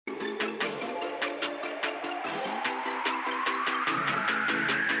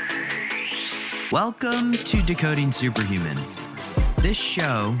Welcome to Decoding Superhuman. This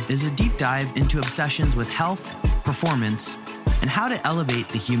show is a deep dive into obsessions with health, performance, and how to elevate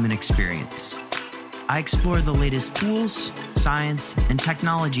the human experience. I explore the latest tools, science, and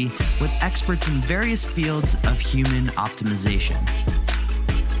technology with experts in various fields of human optimization.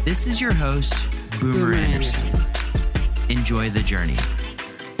 This is your host, Boomer Anderson. Enjoy the journey.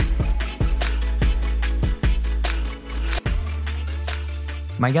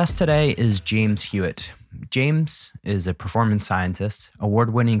 My guest today is James Hewitt. James is a performance scientist,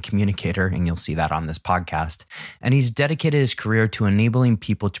 award-winning communicator, and you'll see that on this podcast. And he's dedicated his career to enabling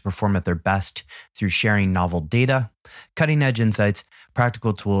people to perform at their best through sharing novel data, cutting-edge insights,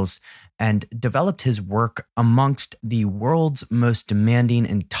 practical tools, and developed his work amongst the world's most demanding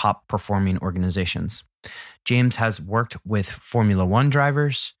and top-performing organizations. James has worked with Formula One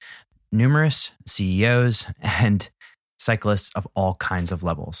drivers, numerous CEOs, and cyclists of all kinds of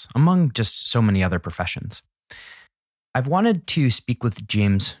levels, among just so many other professions. I've wanted to speak with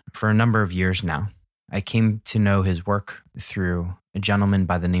James for a number of years now. I came to know his work through a gentleman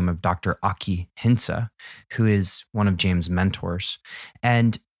by the name of Dr. Aki Hintsa, who is one of James' mentors.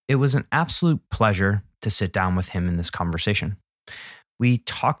 And it was an absolute pleasure to sit down with him in this conversation. We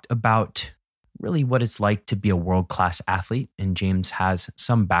talked about really what it's like to be a world-class athlete, and James has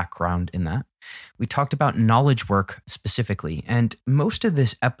some background in that. We talked about knowledge work specifically, and most of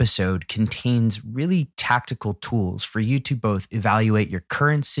this episode contains really tactical tools for you to both evaluate your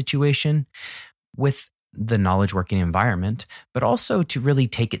current situation with the knowledge working environment, but also to really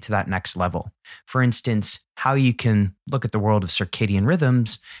take it to that next level. For instance, how you can look at the world of circadian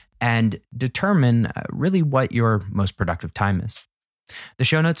rhythms and determine really what your most productive time is. The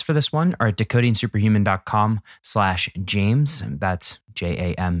show notes for this one are at decodingsuperhuman.com/James. That's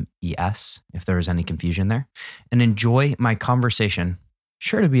James, if there was any confusion there. And enjoy my conversation,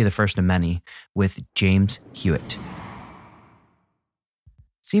 sure to be the first of many, with James Hewitt.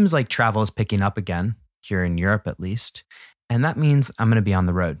 Seems like travel is picking up again, here in Europe at least, and that means I'm going to be on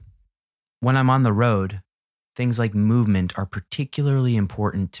the road. When I'm on the road, things like movement are particularly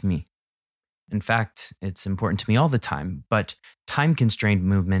important to me. In fact, it's important to me all the time, but time-constrained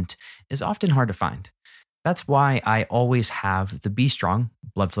movement is often hard to find. That's why I always have the Be Strong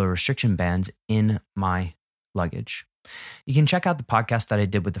blood flow restriction bands in my luggage. You can check out the podcast that I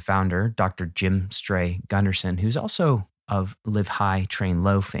did with the founder, Dr. Jim Stray Gunderson, who's also of Live High, Train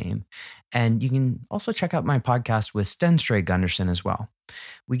Low fame. And you can also check out my podcast with Sten Stray Gunderson as well.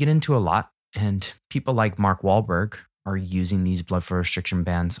 We get into a lot, and people like Mark Wahlberg are using these blood flow restriction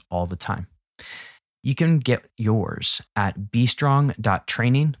bands all the time. You can get yours at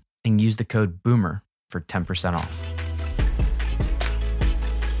bestrong.training and use the code BOOMER for 10% off.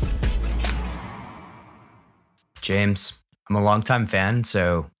 James, I'm a longtime fan,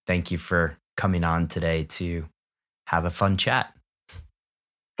 so thank you for coming on today to have a fun chat.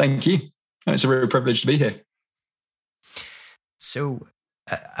 Thank you. It's a real privilege to be here. So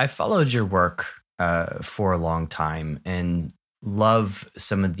I followed your work for a long time and love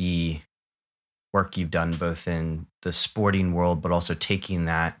some of the work you've done both in the sporting world, but also taking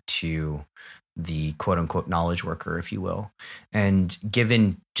that to the quote unquote knowledge worker, if you will. And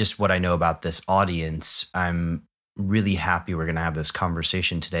given just what I know about this audience, I'm really happy we're going to have this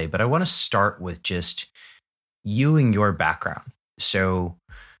conversation today. But I want to start with just you and your background. So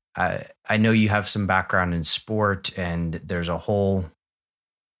I know you have some background in sport, and there's a whole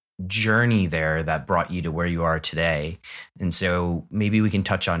journey there that brought you to where you are today. And so maybe we can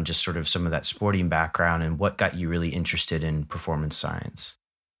touch on just sort of some of that sporting background and what got you really interested in performance science.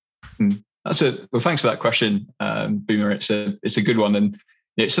 Well, thanks for that question, Boomer. It's a good one, and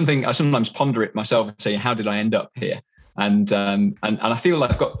it's something I sometimes ponder it myself and say, how did I end up here? And I feel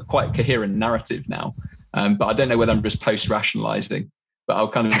like I've got quite a coherent narrative now, but I don't know whether I'm just post-rationalizing. But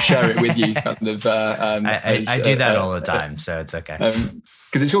I'll kind of share it with you. I do that all the time, so it's okay.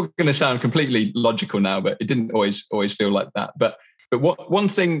 Because it's all going to sound completely logical now, but it didn't always feel like that. But one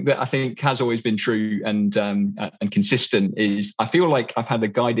thing that I think has always been true and consistent is I feel like I've had a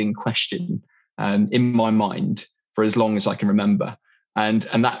guiding question in my mind for as long as I can remember. And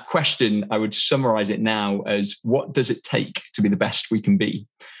that question, I would summarize it now as, what does it take to be the best we can be?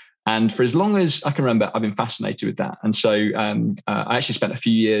 And for as long as I can remember, I've been fascinated with that. And so I actually spent a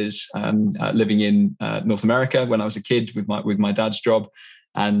few years living in North America when I was a kid with my dad's job.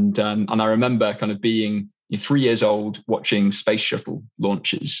 And I remember kind of being 3 years old watching space shuttle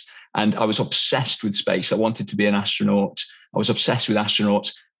launches. And I was obsessed with space. I wanted to be an astronaut. I was obsessed with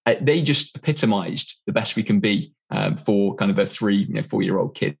astronauts. They just epitomized the best we can be for kind of a 3,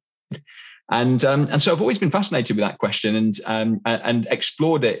 4-year-old kid. And so I've always been fascinated with that question and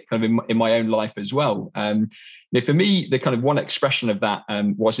explored it kind of in my own life as well. For me, the kind of one expression of that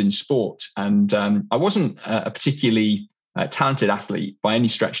was in sport. And I wasn't a particularly talented athlete by any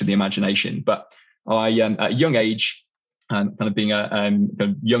stretch of the imagination, but I, at a young age, kind of being a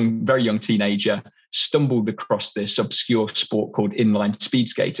very young teenager, stumbled across this obscure sport called inline speed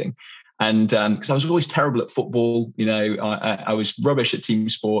skating. And because I was always terrible at football, I was rubbish at team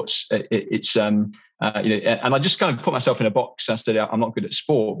sports. And I just kind of put myself in a box. I said, I'm not good at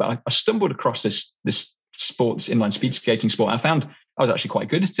sport, but I stumbled across this sports, inline speed skating sport. I found I was actually quite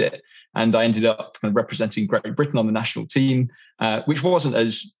good at it. And I ended up kind of representing Great Britain on the national team, which wasn't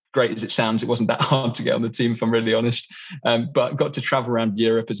as great as it sounds. It wasn't that hard to get on the team, if I'm really honest. But got to travel around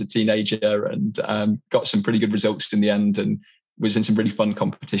Europe as a teenager and got some pretty good results in the end, and was in some really fun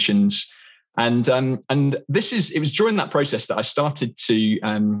competitions. And it was during that process that I started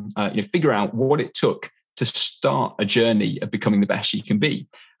to figure out what it took to start a journey of becoming the best you can be.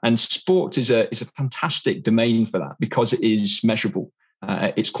 And sport is a fantastic domain for that because it is measurable,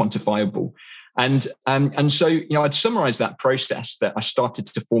 it's quantifiable. And so I'd summarize that process that I started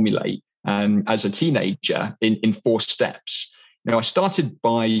to formulate as a teenager in 4 steps. I started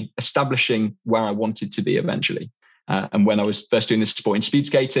by establishing where I wanted to be eventually. And when I was first doing this sport in speed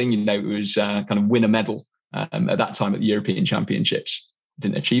skating, it was kind of win a medal at that time at the European Championships.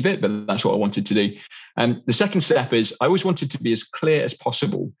 Didn't achieve it, but that's what I wanted to do. The second step is I always wanted to be as clear as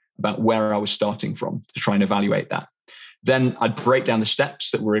possible about where I was starting from to try and evaluate that. Then I'd break down the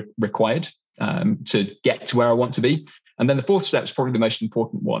steps that were required to get to where I want to be. And then the fourth step is probably the most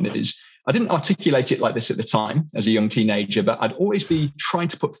important one. Is I didn't articulate it like this at the time as a young teenager, but I'd always be trying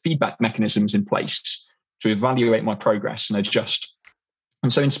to put feedback mechanisms in place to evaluate my progress and adjust.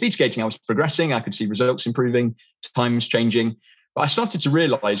 And so in speed skating, I was progressing. I could see results improving, times changing. But I started to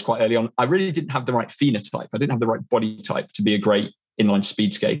realize quite early on, I really didn't have the right phenotype. I didn't have the right body type to be a great inline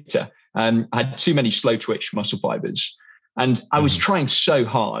speed skater. I had too many slow twitch muscle fibers. And I was trying so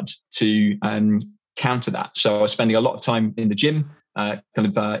hard to counter that. So I was spending a lot of time in the gym,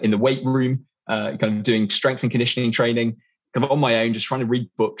 in the weight room, kind of doing strength and conditioning training, kind of on my own, just trying to read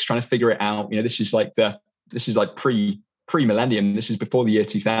books, trying to figure it out. This is like pre-millennium. This is before the year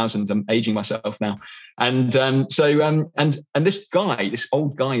 2000. I'm aging myself now. And this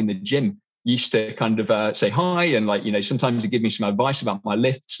old guy in the gym used to kind of say hi. And sometimes he'd give me some advice about my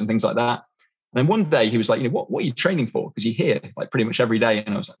lifts and things like that. And then one day he was like, what are you training for? Because you're here like pretty much every day.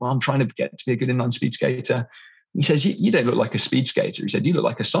 And I was like, well, I'm trying to get to be a good inline speed skater. He says, you don't look like a speed skater. He said, you look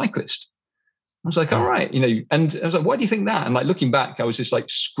like a cyclist. I was like, all right, and I was like, why do you think that? And looking back, I was this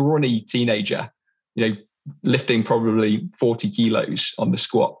scrawny teenager, lifting probably 40 kilos on the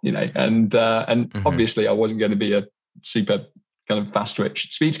squat, and obviously I wasn't going to be a super kind of fast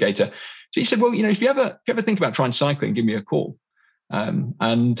twitch speed skater. So he said, well, if you ever think about trying cycling, give me a call.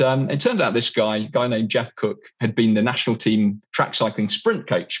 It turned out this guy named Jeff Cook had been the national team track cycling sprint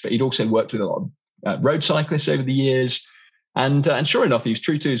coach, but he'd also worked with a lot of road cyclists over the years. And sure enough, he was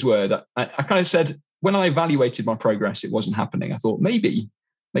true to his word. I kind of said, when I evaluated my progress, it wasn't happening. I thought maybe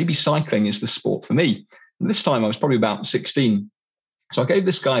cycling is the sport for me. And this time I was probably about 16. So I gave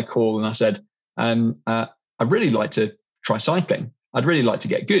this guy a call and I said, I'd really like to try cycling. I'd really like to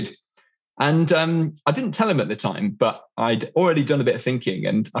get good. And I didn't tell him at the time, but I'd already done a bit of thinking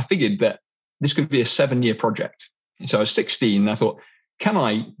and I figured that this could be a 7-year project. So I was 16 and I thought, can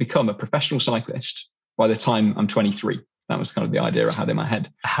I become a professional cyclist by the time I'm 23? That was kind of the idea I had in my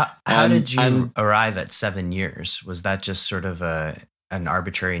head. How did you arrive at 7 years? Was that just sort of an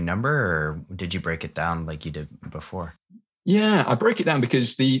arbitrary number, or did you break it down like you did before? Yeah, I break it down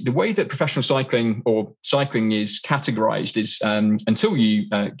because the way that professional cycling or cycling is categorized is until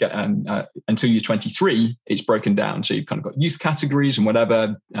you're 23, it's broken down. So you've kind of got youth categories and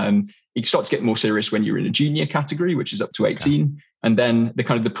whatever. It starts to get more serious when you're in a junior category, which is up to 18. Okay. And then the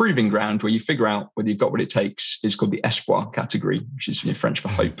kind of the proving ground where you figure out whether you've got what it takes is called the espoir category, which is French for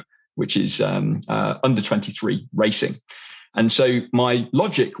hope, which is under 23 racing. And so my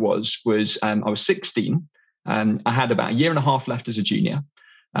logic was I was 16. I had about a year and a half left as a junior.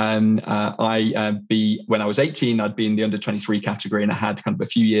 When I was 18, I'd be in the under 23 category, and I had kind of a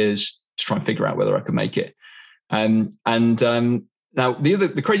few years to try and figure out whether I could make it. Now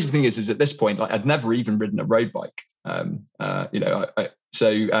the crazy thing is at this point, I'd never even ridden a road bike. But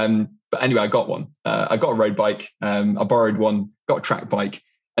anyway, I got one. I got a road bike. I borrowed one, got a track bike,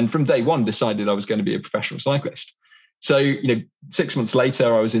 and from day one decided I was going to be a professional cyclist. So, 6 months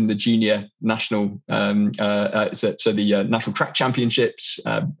later, I was in the junior national, the national track championships,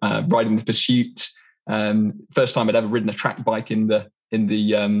 riding the Pursuit. First time I'd ever ridden a track bike in the in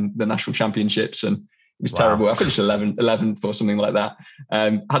the national championships, and it was terrible. I finished 11th or something like that.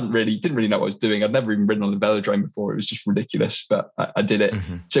 Didn't really know what I was doing. I'd never even ridden on the velodrome before. It was just ridiculous, but I did it.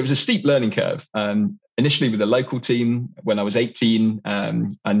 Mm-hmm. So it was a steep learning curve. Initially with a local team when I was 18,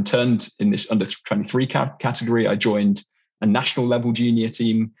 and turned in this under 23 category. I joined a national level junior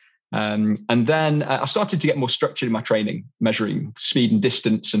team. And then I started to get more structured in my training, measuring speed and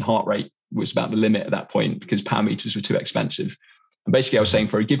distance, and heart rate was about the limit at that point because power meters were too expensive. And basically I was saying,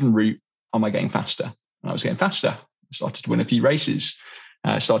 for a given route, am I getting faster? And I was getting faster. I started to win a few races.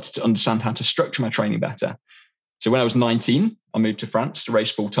 I started to understand how to structure my training better. So when I was 19, I moved to France to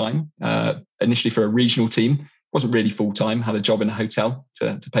race full-time, initially for a regional team. Wasn't really full-time, had a job in a hotel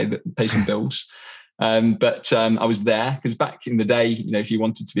to pay some bills. But I was there because back in the day, if you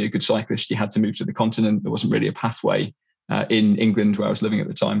wanted to be a good cyclist, you had to move to the continent. There wasn't really a pathway in England where I was living at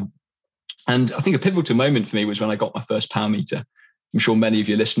the time. And I think a pivotal moment for me was when I got my first power meter. I'm sure many of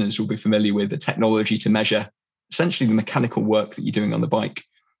your listeners will be familiar with the technology to measure essentially the mechanical work that you're doing on the bike.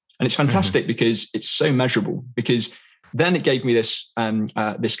 And it's fantastic because it's so measurable, because then it gave me this kind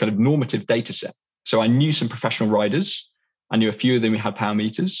of normative data set. So I knew some professional riders. I knew a few of them who had power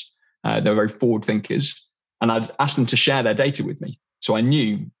meters. They were very forward thinkers. And I'd asked them to share their data with me. So I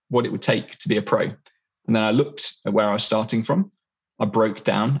knew what it would take to be a pro. And then I looked at where I was starting from. I broke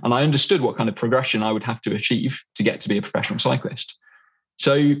down and I understood what kind of progression I would have to achieve to get to be a professional cyclist.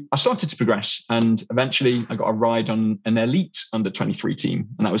 So I started to progress, and eventually I got a ride on an elite under 23 team.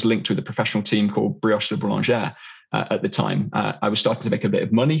 And that was linked with a professional team called Brioche de Boulangère at the time. I was starting to make a bit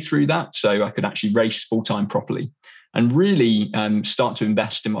of money through that, so I could actually race full-time properly and really start to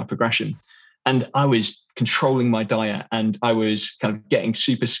invest in my progression. And I was controlling my diet, and I was kind of getting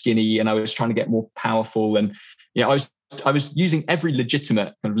super skinny, and I was trying to get more powerful. And I was using every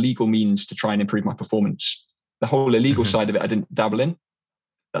legitimate kind of legal means to try and improve my performance. The whole illegal side of it, I didn't dabble in.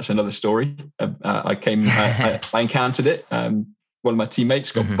 That's another story. I encountered it. One of my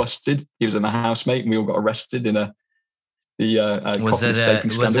teammates got busted. He was in a housemate, and we all got arrested in was it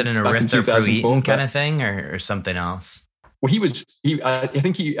an erythropoietin kind of thing or something else? Well, I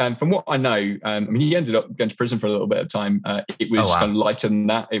think from what I know, he ended up going to prison for a little bit of time. It was kind of lighter than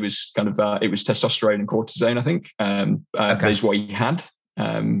that. It was kind of, it was testosterone and cortisone, I think, is what he had.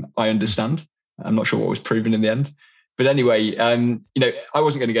 I understand. I'm not sure what was proven in the end. But anyway, I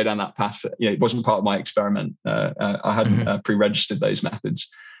wasn't going to go down that path. It wasn't part of my experiment. I hadn't pre-registered those methods.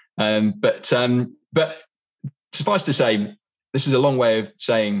 But suffice to say, this is a long way of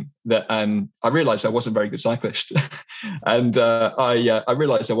saying that I realized I wasn't a very good cyclist. And I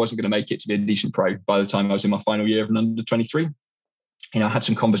realized I wasn't going to make it to be a decent pro by the time I was in my final year of an under 23. I had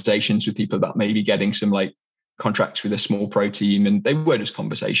some conversations with people about maybe getting some like contracts with a small pro team, and they were just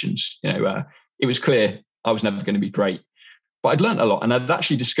conversations. It was clear I was never going to be great, but I'd learned a lot, and I'd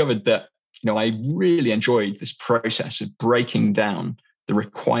actually discovered that I really enjoyed this process of breaking down the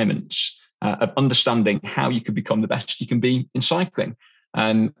requirements of understanding how you could become the best you can be in cycling.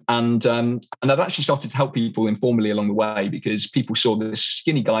 And I've actually started to help people informally along the way, because people saw this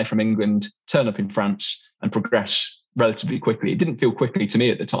skinny guy from England turn up in France and progress relatively quickly. It didn't feel quickly to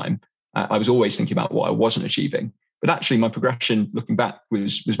me at the time. I was always thinking about what I wasn't achieving, but actually my progression looking back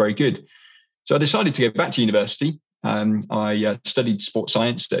was very good. So I decided to go back to university. I studied sports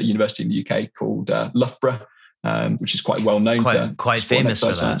science at a university in the UK called Loughborough, which is quite well known. Quite famous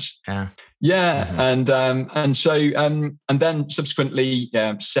for that. Yeah. Mm-hmm. And then subsequently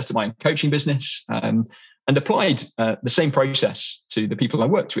set up my own coaching business and applied the same process to the people I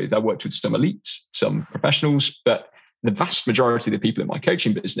worked with. I worked with some elites, some professionals, but the vast majority of the people in my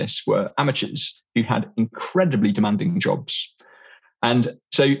coaching business were amateurs who had incredibly demanding jobs. And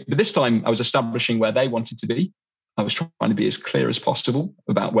so this time I was establishing where they wanted to be. I was trying to be as clear as possible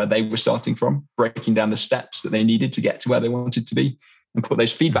about where they were starting from, breaking down the steps that they needed to get to where they wanted to be, and put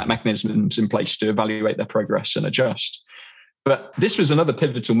those feedback mechanisms in place to evaluate their progress and adjust. But this was another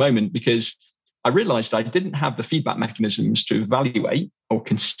pivotal moment, because I realized I didn't have the feedback mechanisms to evaluate or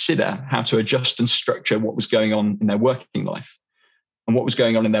consider how to adjust and structure what was going on in their working life. And what was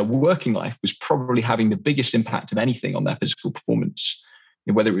going on in their working life was probably having the biggest impact of anything on their physical performance,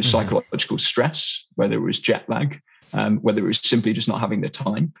 whether it was psychological stress, whether it was jet lag, whether it was simply just not having the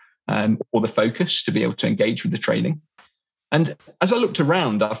time or the focus to be able to engage with the training. And as I looked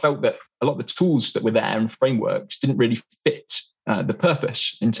around, I felt that a lot of the tools that were there and frameworks didn't really fit the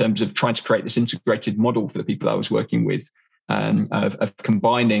purpose in terms of trying to create this integrated model for the people I was working with, of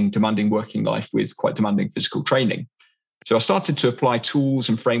combining demanding working life with quite demanding physical training. So I started to apply tools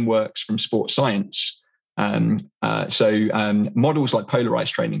and frameworks from sports science. So models like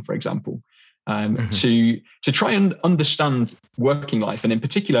polarized training, for example, to try and understand working life, and in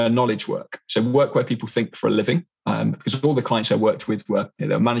particular knowledge work. So work where people think for a living, because all the clients I worked with were, they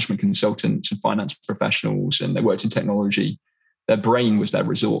were management consultants and finance professionals, and they worked in technology. Their brain was their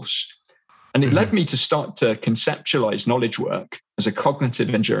resource. And it led me to start to conceptualize knowledge work as a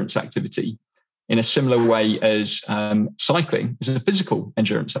cognitive endurance activity in a similar way as cycling is a physical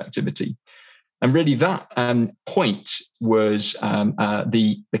endurance activity. And really that point was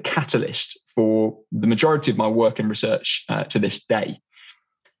the catalyst for the majority of my work and research to this day.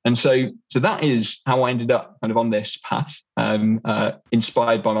 And so that is how I ended up kind of on this path,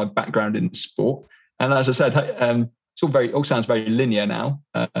 inspired by my background in sport. And as I said, it all sounds very linear now,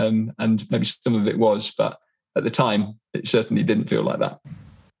 and maybe some of it was, but at the time, it certainly didn't feel like that.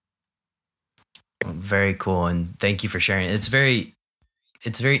 Very cool, and thank you for sharing. It's very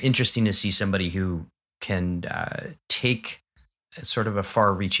interesting to see somebody who can take sort of a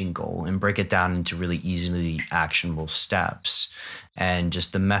far-reaching goal and break it down into really easily actionable steps, and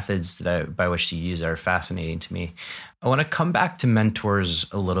just the methods by which to use are fascinating to me. I want to come back to mentors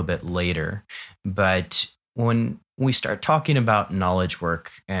a little bit later, but when we start talking about knowledge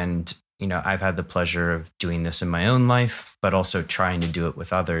work, and I've had the pleasure of doing this in my own life, but also trying to do it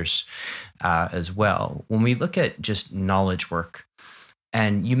with others as well. When we look at just knowledge work,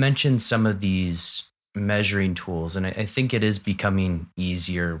 and you mentioned some of these measuring tools, and I think it is becoming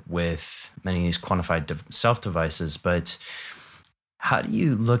easier with many of these quantified self devices, but how do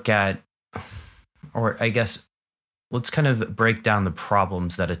you look at, or I guess, let's kind of break down the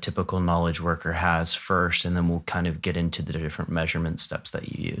problems that a typical knowledge worker has first, and then we'll kind of get into the different measurement steps that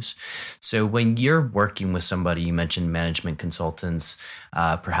you use. So when you're working with somebody, you mentioned management consultants,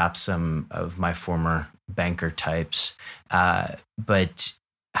 perhaps some of my former banker types, but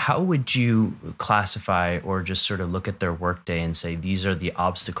how would you classify or just sort of look at their workday and say, these are the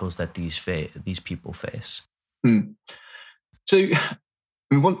obstacles that these people face? So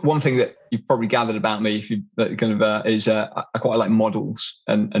one thing that you've probably gathered about me, if you kind of is I quite like models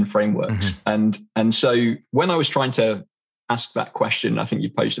and frameworks, and so when I was trying to ask that question, I think you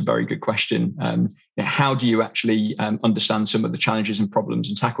posed a very good question. How do you actually understand some of the challenges and problems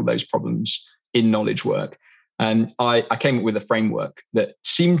and tackle those problems in knowledge work? And I came up with a framework that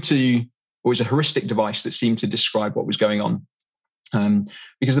was a heuristic device that seemed to describe what was going on.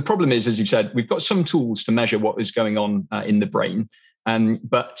 Because the problem is, as you said, we've got some tools to measure what is going on in the brain.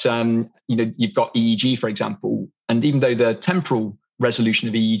 But you've got EEG, for example, and even though the temporal resolution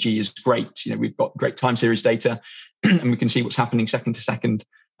of EEG is great, we've got great time series data, and we can see what's happening second to second.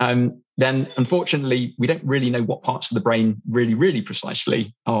 Then, unfortunately, we don't really know what parts of the brain really, really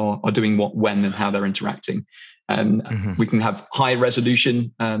precisely are doing what, when, and how they're interacting. We can have high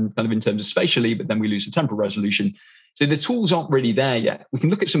resolution, kind of in terms of spatially, but then we lose the temporal resolution. So the tools aren't really there yet. We can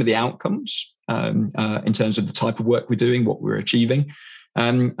look at some of the outcomes in terms of the type of work we're doing, what we're achieving,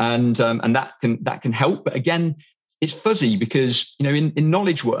 and that can help. But again, it's fuzzy because in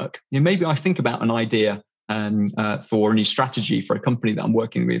knowledge work, maybe I think about an idea for a new strategy for a company that I'm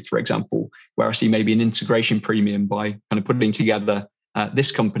working with, for example, where I see maybe an integration premium by kind of putting together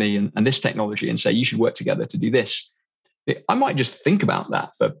this company and this technology, and say you should work together to do this. I might just think about that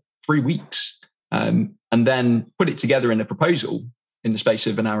for 3 weeks. And then put it together in a proposal in the space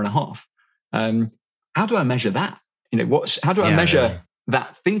of an hour and a half. How do I measure that? How do I measure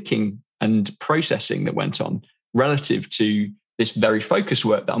that thinking and processing that went on relative to this very focused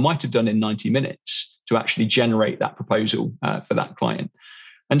work that I might have done in 90 minutes to actually generate that proposal for that client?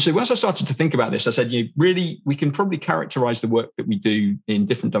 And so once I started to think about this, I said, really, we can probably characterize the work that we do in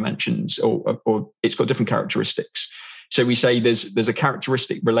different dimensions, or it's got different characteristics. So we say there's a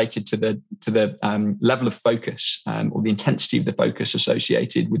characteristic related to the level of focus or the intensity of the focus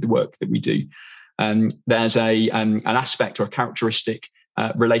associated with the work that we do. There's an aspect or a characteristic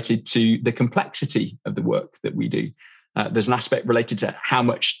related to the complexity of the work that we do. There's an aspect related to how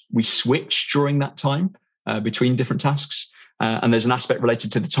much we switch during that time between different tasks. And there's an aspect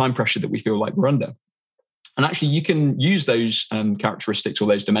related to the time pressure that we feel like we're under. And actually, you can use those characteristics or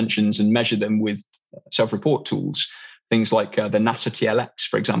those dimensions and measure them with self-report tools. Things like the NASA TLX,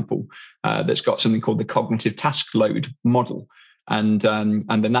 for example, that's got something called the cognitive task load model. And the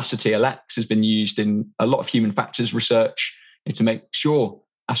NASA TLX has been used in a lot of human factors research to make sure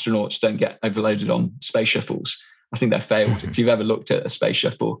astronauts don't get overloaded on space shuttles. I think they're failed. If you've ever looked at a space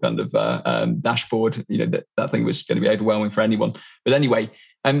shuttle kind of dashboard, that thing was going to be overwhelming for anyone. But anyway,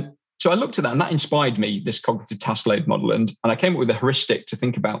 so I looked at that, and that inspired me, this cognitive task load model. And I came up with a heuristic to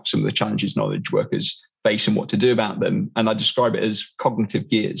think about some of the challenges knowledge workers face and what to do about them. And I describe it as cognitive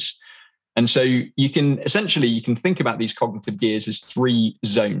gears. And so you can think about these cognitive gears as three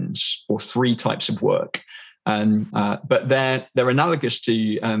zones or three types of work. But they're analogous to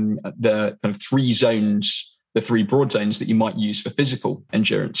the kind of three zones, the three broad zones that you might use for physical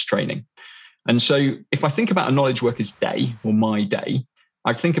endurance training. And so if I think about a knowledge worker's day or my day,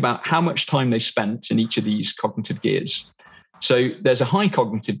 I think about how much time they spent in each of these cognitive gears. So there's a high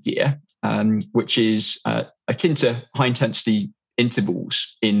cognitive gear, which is akin to high intensity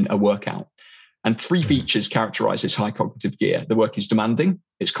intervals in a workout. And three features characterize this high cognitive gear. The work is demanding,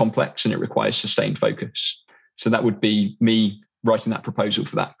 it's complex, and it requires sustained focus. So that would be me writing that proposal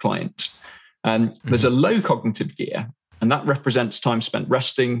for that client. And there's a low cognitive gear, and that represents time spent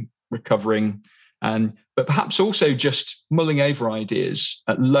resting, recovering, but perhaps also just mulling over ideas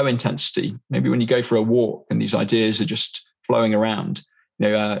at low intensity. Maybe when you go for a walk and these ideas are just flowing around,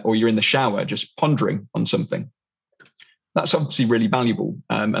 or you're in the shower just pondering on something. That's obviously really valuable.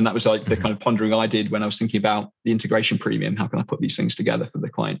 And that was like the kind of pondering I did when I was thinking about the integration premium. How can I put these things together for the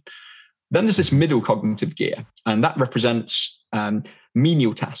client? Then there's this middle cognitive gear, and that represents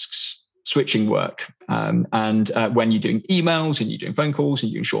menial tasks, switching work. And when you're doing emails and you're doing phone calls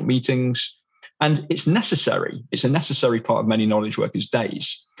and you're doing short meetings, and it's necessary. It's a necessary part of many knowledge workers'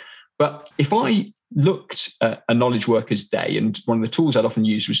 days. But if I looked at a knowledge worker's day, and one of the tools I'd often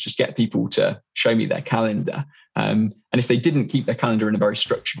use was just get people to show me their calendar. And if they didn't keep their calendar in a very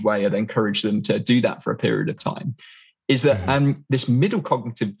structured way, I'd encourage them to do that for a period of time. Is that this middle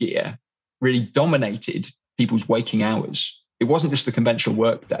cognitive gear really dominated people's waking hours. It wasn't just the conventional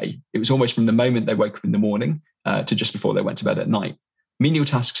work day. It was almost from the moment they woke up in the morning to just before they went to bed at night. Menial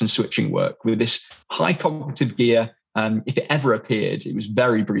tasks and switching work with this high cognitive gear. If it ever appeared, it was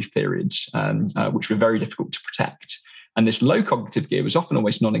very brief periods, which were very difficult to protect. And this low cognitive gear was often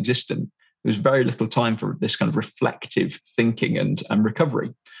almost non-existent. There was very little time for this kind of reflective thinking and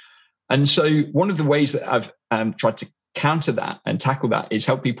recovery. And so one of the ways that I've tried to counter that and tackle that is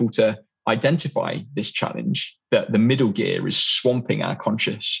help people to identify this challenge that the middle gear is swamping our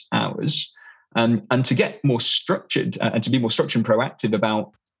conscious hours, and to get more structured and to be more structured and proactive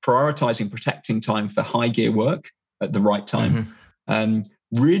about prioritizing protecting time for high gear work at the right time, and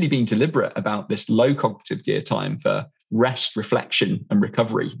really being deliberate about this low cognitive gear time for rest, reflection, and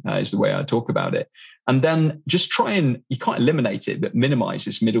recovery is the way I talk about it. And then just you can't eliminate it, but minimize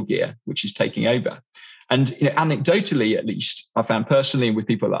this middle gear, which is taking over. And anecdotally, at least, I found personally with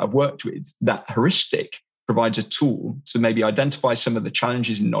people that I've worked with, that heuristic provides a tool to maybe identify some of the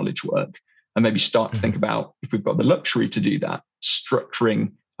challenges in knowledge work and maybe start to think about, if we've got the luxury to do that,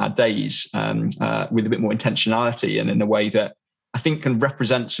 structuring our days with a bit more intentionality and in a way that I think can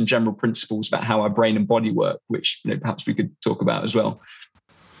represent some general principles about how our brain and body work, which perhaps we could talk about as well.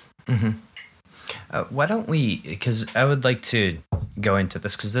 Why don't we, because I would like to go into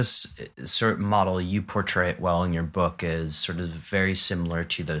this, because this sort of model, you portray it well in your book, is sort of very similar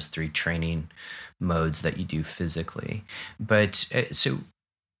to those three training modes that you do physically. But so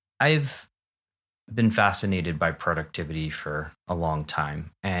I've been fascinated by productivity for a long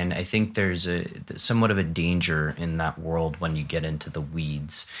time. And I think there's somewhat of a danger in that world when you get into the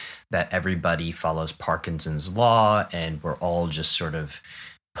weeds, that everybody follows Parkinson's law and we're all just sort of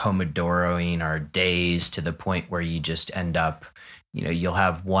Pomodoroing our days to the point where you just end up, you'll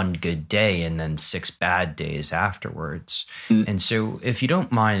have one good day and then 6 bad days afterwards. And so if you don't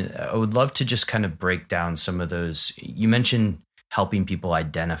mind, I would love to just kind of break down some of those. You mentioned helping people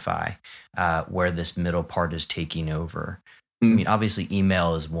identify where this middle part is taking over. I mean, obviously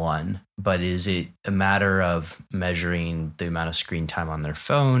email is one, but is it a matter of measuring the amount of screen time on their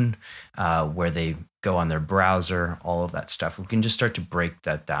phone, where they go on their browser, all of that stuff? We can just start to break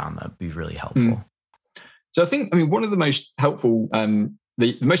that down. That'd be really helpful. So I think, one of the most helpful,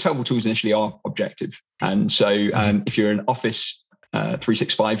 the most helpful tools initially are objective. And so if you're an Office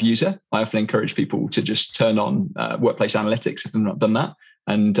 365 user, I often encourage people to just turn on Workplace Analytics if they've not done that,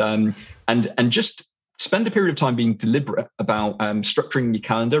 and just spend a period of time being deliberate about structuring your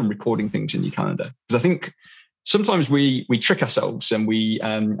calendar and recording things in your calendar. Because I think sometimes we trick ourselves and we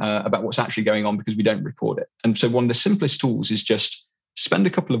about what's actually going on because we don't record it. And so one of the simplest tools is just spend a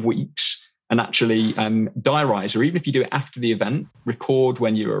couple of weeks and actually diarize, or even if you do it after the event, record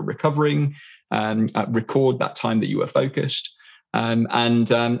when you are recovering, record that time that you were focused. And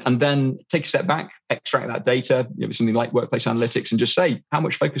then take a step back, extract that data, something like Workplace Analytics, and just say, how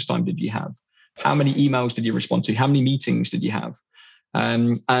much focus time did you have? How many emails did you respond to? How many meetings did you have?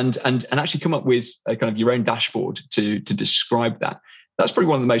 And actually come up with a kind of your own dashboard to describe that. That's probably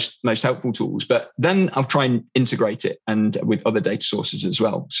one of the most helpful tools. But then I'll try and integrate it and with other data sources as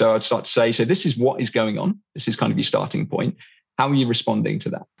well. So I'd start to say, so this is what is going on. This is kind of your starting point. How are you responding to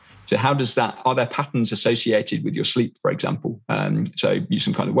that? So are there patterns associated with your sleep, for example? So use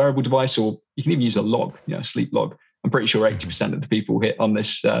some kind of wearable device, or you can even use a log, a sleep log. I'm pretty sure 80% of the people here on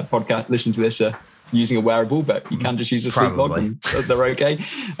this podcast, listen to this, are using a wearable, but you can just use a sleep log and they're okay.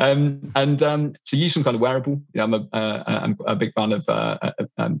 So use some kind of wearable. I'm a big fan of,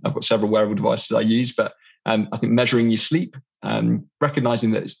 I've got several wearable devices I use, but I think measuring your sleep,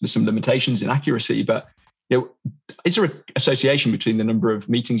 recognizing that there's some limitations in accuracy, but is there an association between the number of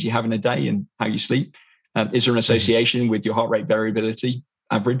meetings you have in a day and how you sleep? Is there an association with your heart rate variability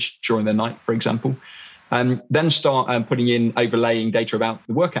average during the night, for example? Then start overlaying data about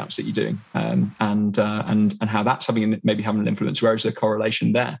the workouts that you're doing, and how that's maybe having an influence. Where is the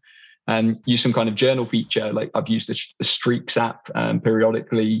correlation there? Use some kind of journal feature, like I've used the Streaks app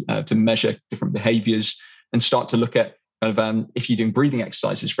periodically to measure different behaviors, and start to look at kind of if you're doing breathing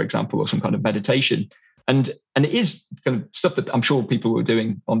exercises, for example, or some kind of meditation. And it is kind of stuff that I'm sure people are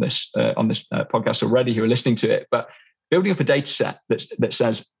doing on this podcast already who are listening to it, but building up a data set that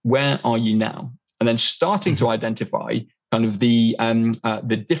says, where are you now? And then starting to identify kind of the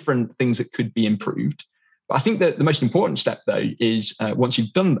different things that could be improved. But I think that the most important step, though, is once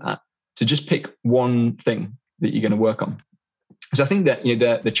you've done that, to just pick one thing that you're going to work on. Because I think that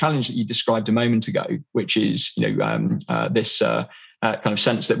the challenge that you described a moment ago, which is this kind of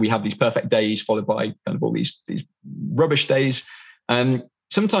sense that we have these perfect days followed by kind of all these rubbish days.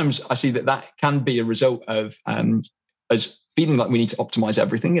 Sometimes I see that can be a result of us feeling like we need to optimize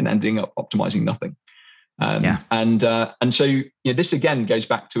everything and ending up optimizing nothing. And so this again goes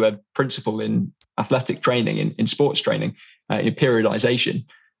back to a principle in athletic training, in sports training, in periodization.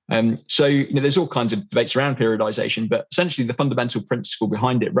 So there's all kinds of debates around periodization, but essentially the fundamental principle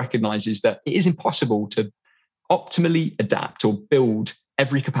behind it recognizes that it is impossible to optimally adapt or build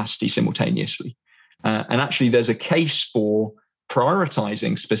every capacity simultaneously. And actually there's a case for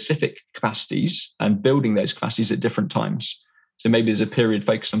prioritizing specific capacities and building those capacities at different times. So maybe there's a period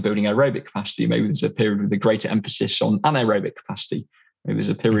focused on building aerobic capacity. Maybe there's a period with a greater emphasis on anaerobic capacity. Maybe there's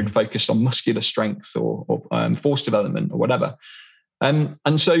a period focused on muscular strength or force development or whatever. And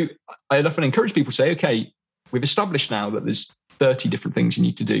so I'd often encourage people to say, okay, we've established now that there's 30 different things you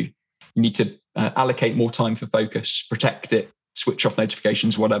need to do. You need to allocate more time for focus, protect it, switch off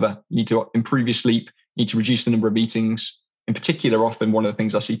notifications, whatever. You need to improve your sleep. You need to reduce the number of meetings. In particular, often one of the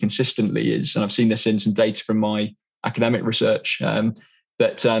things I see consistently is, and I've seen this in some data from my academic research,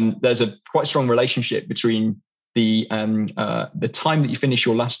 that there's a quite strong relationship between the time that you finish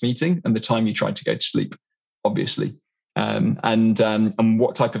your last meeting and the time you try to go to sleep, obviously, and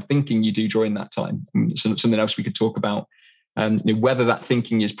what type of thinking you do during that time. So something else we could talk about, whether that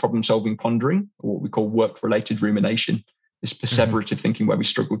thinking is problem-solving pondering or what we call work-related rumination, this perseverative thinking where we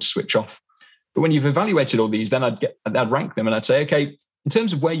struggle to switch off. But when you've evaluated all these, then I'd rank them and I'd say, okay, in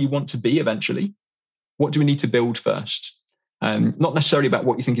terms of where you want to be eventually, what do we need to build first? Not necessarily about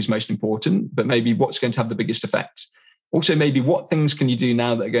what you think is most important, but maybe what's going to have the biggest effect. Also, maybe what things can you do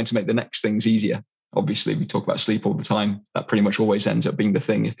now that are going to make the next things easier? Obviously, we talk about sleep all the time. That pretty much always ends up being the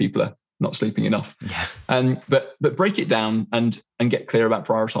thing if people are not sleeping enough. Yeah. But break it down and get clear about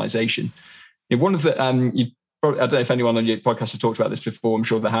prioritization. One of the I don't know if anyone on your podcast has talked about this before. I'm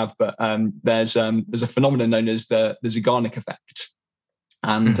sure they have, but there's a phenomenon known as the Zeigarnik effect.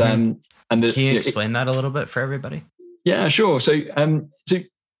 And can you explain that a little bit for everybody? Yeah, sure. So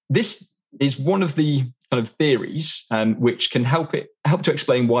this is one of the kind of theories which can help to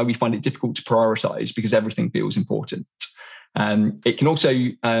explain why we find it difficult to prioritize because everything feels important. It can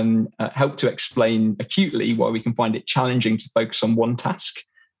also help to explain acutely why we can find it challenging to focus on one task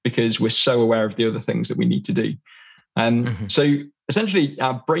because we're so aware of the other things that we need to do. So essentially,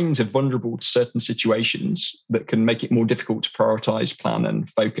 our brains are vulnerable to certain situations that can make it more difficult to prioritize, plan, and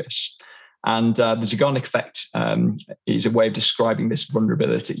focus. And the Zeigarnik effect is a way of describing this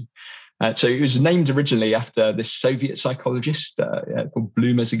vulnerability. So it was named originally after this Soviet psychologist called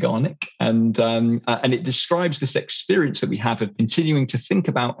Bluma Zeigarnik, and it describes this experience that we have of continuing to think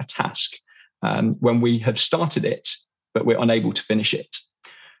about a task when we have started it, but we're unable to finish it.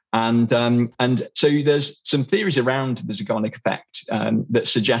 And so there's some theories around the Zeigarnik effect that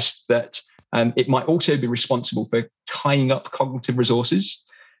suggest that it might also be responsible for tying up cognitive resources.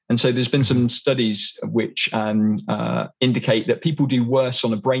 And so there's been some studies which indicate that people do worse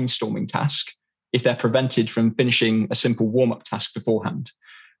on a brainstorming task if they're prevented from finishing a simple warm-up task beforehand,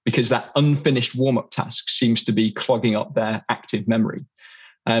 because that unfinished warm-up task seems to be clogging up their active memory.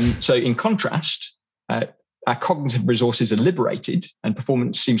 So in contrast, our cognitive resources are liberated and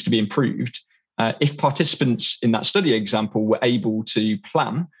performance seems to be improved if participants in that study example were able to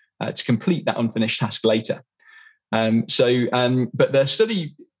plan to complete that unfinished task later. But the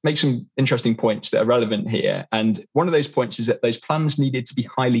study make some interesting points that are relevant here. And one of those points is that those plans needed to be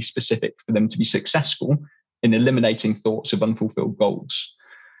highly specific for them to be successful in eliminating thoughts of unfulfilled goals.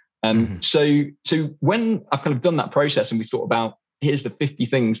 So when I've kind of done that process and we thought about, here's the 50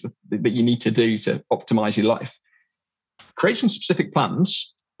 things that you need to do to optimize your life, create some specific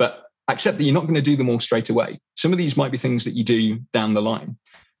plans, but accept that you're not going to do them all straight away. Some of these might be things that you do down the line.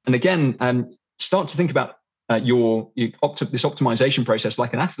 And again, start to think about this optimization process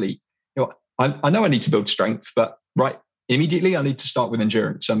like an athlete. I know I need to build strength, but immediately I need to start with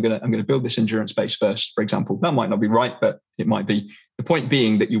endurance. So I'm going to build this endurance base first, for example. That might not be right, but it might be. The point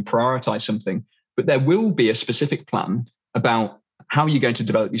being that you'll prioritize something, but there will be a specific plan about how you're going to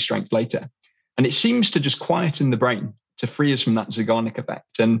develop your strength later. And it seems to just quieten the brain to free us from that Zeigarnik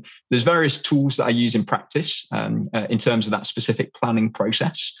effect. And there's various tools that I use in practice in terms of that specific planning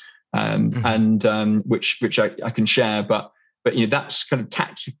process, and which I can share. But that's kind of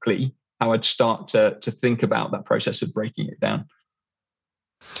tactically how I'd start to think about that process of breaking it down.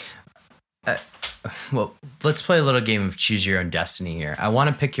 Well, let's play a little game of choose your own destiny here. I want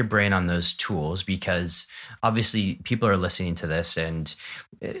to pick your brain on those tools because obviously people are listening to this and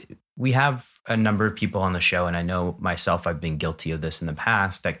we have a number of people on the show. And I know myself, I've been guilty of this in the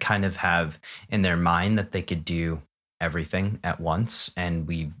past, that kind of have in their mind that they could do everything at once. And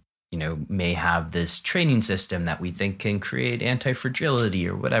we, may have this training system that we think can create anti-fragility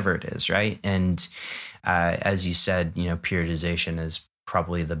or whatever it is. Right. And as you said, periodization is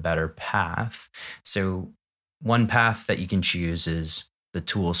probably the better path. So one path that you can choose is the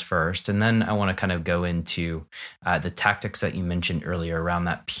tools first. And then I want to kind of go into the tactics that you mentioned earlier around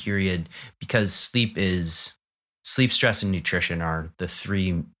that period, because sleep, stress, and nutrition are the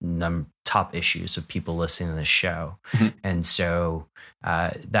three top issues of people listening to the show. Mm-hmm. And so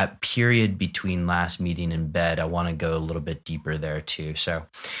that period between last meeting and bed, I want to go a little bit deeper there too. So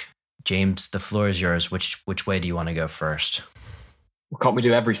James, the floor is yours. Which way do you want to go first? Well, can't we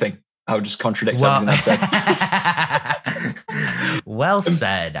do everything? I would just contradict everything I said. Well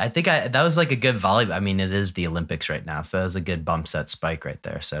said. I think that was like a good volleyball. I mean, it is the Olympics right now, so that was a good bump set spike right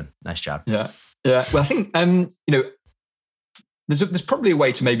there. So nice job. Yeah. Well, I think there's probably a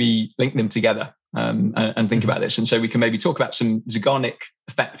way to maybe link them together and think about this. And so we can maybe talk about some Zeigarnik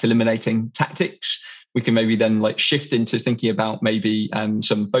effect eliminating tactics. We can maybe then shift into thinking about maybe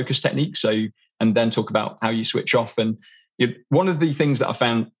some focus techniques. And then talk about how you switch off. And one of the things that I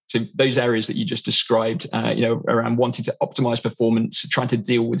found, so those areas that you just described, around wanting to optimize performance, trying to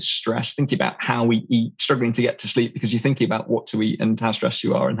deal with stress, thinking about how we eat, struggling to get to sleep because you're thinking about what to eat and how stressed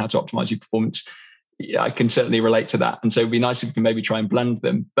you are and how to optimize your performance. I can certainly relate to that. And so it'd be nice if we can maybe try and blend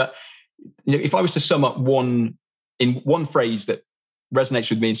them. But if I was to sum up in one phrase that resonates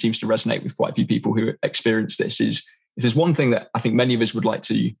with me and seems to resonate with quite a few people who experience this, is if there's one thing that I think many of us would like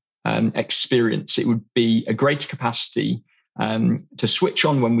to experience, it would be a greater capacity to switch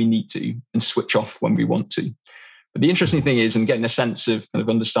on when we need to and switch off when we want to. But the interesting thing is, and getting a sense of kind of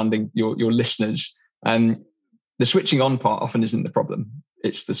understanding your listeners, the switching on part often isn't the problem.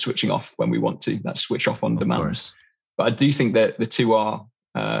 It's the switching off when we want to. That's switch off on demand. Of course. But I do think that the two are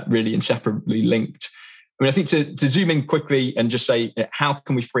really inseparably linked. I mean, I think to zoom in quickly and just say, how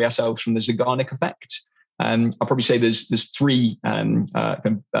can we free ourselves from the Zeigarnik effect? I'll probably say there's three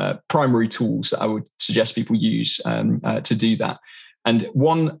primary tools that I would suggest people use to do that. And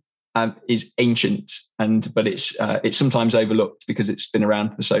one is ancient, but it's sometimes overlooked because it's been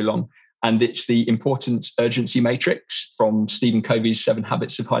around for so long. And it's the importance urgency matrix from Stephen Covey's 7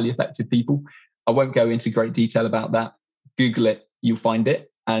 Habits of Highly Effective People. I won't go into great detail about that. Google it, you'll find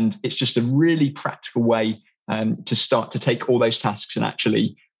it. And it's just a really practical way to start to take all those tasks and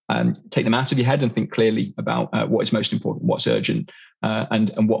actually take them out of your head and think clearly about what is most important, what's urgent,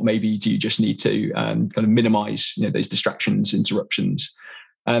 and what maybe do you just need to kind of minimize those distractions, interruptions.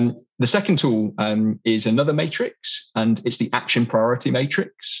 The second tool is another matrix, and it's the action priority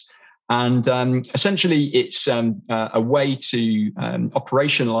matrix. And essentially, it's a way to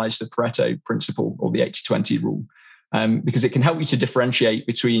operationalize the Pareto principle or the 80-20 rule, because it can help you to differentiate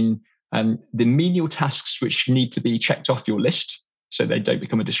between the menial tasks which need to be checked off your list so they don't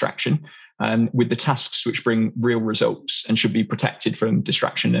become a distraction, with the tasks which bring real results and should be protected from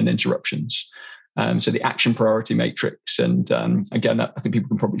distraction and interruptions. So the action priority matrix. And again, I think people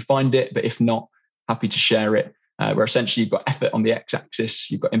can probably find it, but if not, happy to share it. Where essentially you've got effort on the x-axis,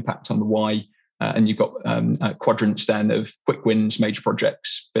 you've got impact on the y, and you've got quadrants then of quick wins, major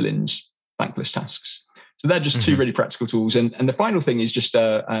projects, fill-ins, thankless tasks. So they're just two really practical tools. And the final thing is just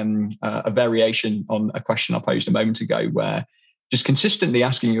a variation on a question I posed a moment ago, where just consistently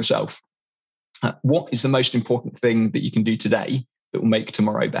asking yourself, what is the most important thing that you can do today that will make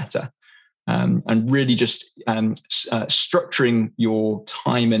tomorrow better. And really just structuring your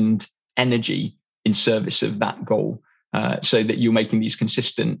time and energy in service of that goal, so that you're making these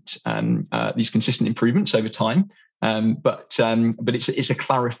consistent improvements over time. But it's a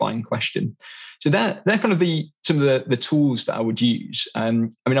clarifying question. So they're kind of some of the tools that I would use. I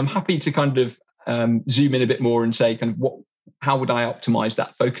mean, I'm happy to kind of zoom in a bit more and say kind of how would I optimize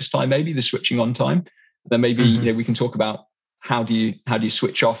that focus time, maybe the switching on time. Then maybe we can talk about how do you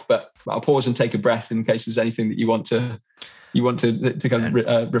switch off. But I'll pause and take a breath in case there's anything that you want to kind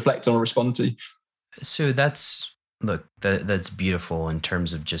of reflect on or respond to. So that's beautiful in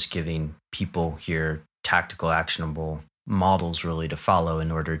terms of just giving people here tactical, actionable models really to follow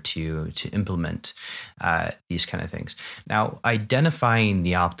in order to implement these kind of things. Now, identifying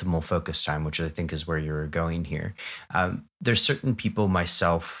the optimal focus time, which I think is where you're going here. There's certain people,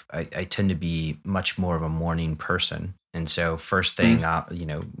 myself, I tend to be much more of a morning person. And so first thing,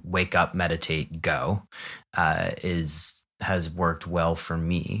 wake up, meditate, go, has worked well for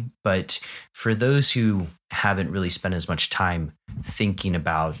me. But for those who haven't really spent as much time thinking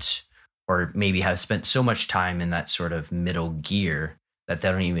about, or maybe have spent so much time in that sort of middle gear that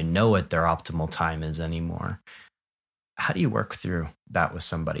they don't even know what their optimal time is anymore, how do you work through that with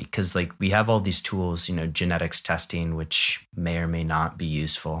somebody? Because like we have all these tools, genetics testing, which may or may not be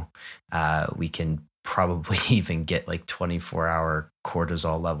useful. We can probably even get like 24-hour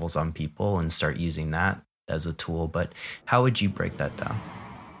cortisol levels on people and start using that as a tool. But how would you break that down?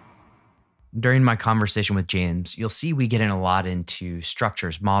 During my conversation with James, you'll see we get in a lot into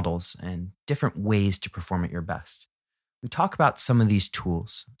structures, models, and different ways to perform at your best. We talk about some of these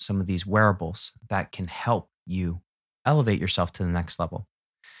tools, some of these wearables that can help you elevate yourself to the next level.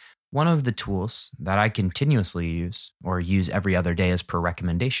 One of the tools that I continuously use, or use every other day as per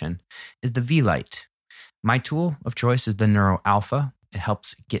recommendation, is the V-Light. My tool of choice is the Neuro Alpha. It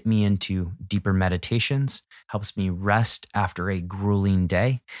helps get me into deeper meditations, helps me rest after a grueling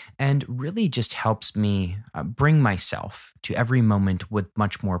day, and really just helps me bring myself to every moment with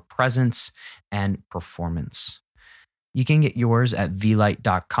much more presence and performance. You can get yours at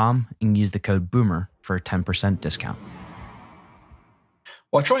vlight.com and use the code BOOMER for a 10% discount.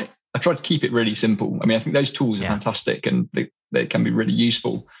 Well, I try to keep it really simple. I mean, I think those tools are fantastic and they can be really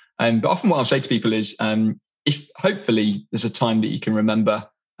useful. But often what I'll say to people is, if hopefully there's a time that you can remember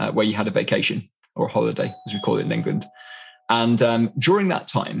where you had a vacation or a holiday, as we call it in England. And during that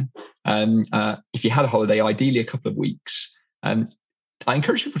time, if you had a holiday, ideally a couple of weeks, I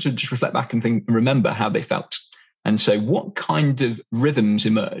encourage people to just reflect back and think and remember how they felt. And so what kind of rhythms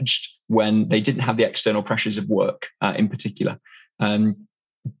emerged when they didn't have the external pressures of work in particular?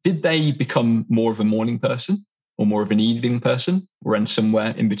 Did they become more of a morning person or more of an evening person, or in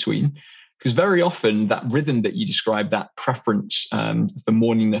somewhere in between? Because very often that rhythm that you describe, that preference for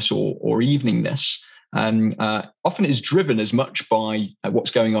morningness or eveningness, often is driven as much by what's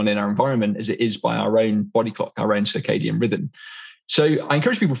going on in our environment as it is by our own body clock, our own circadian rhythm. So I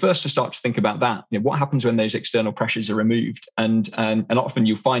encourage people first to start to think about that. What happens when those external pressures are removed? And often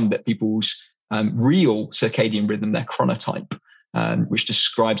you'll find that people's real circadian rhythm, their chronotype, which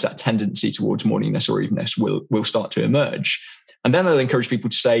describes that tendency towards morningness or evenness, will start to emerge. And then I'll encourage people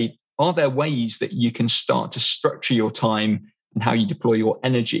to say, are there ways that you can start to structure your time and how you deploy your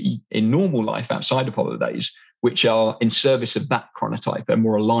energy in normal life outside of holidays, which are in service of that chronotype and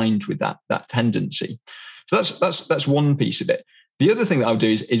more aligned with that tendency? So that's one piece of it. The other thing that I'll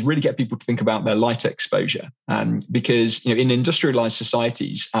do is really get people to think about their light exposure, because in industrialized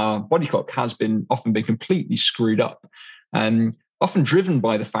societies, our body clock has often been completely screwed up, often driven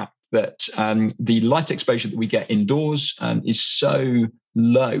by the fact that the light exposure that we get indoors is so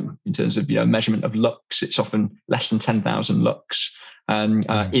low in terms of measurement of lux. It's often less than 10,000 lux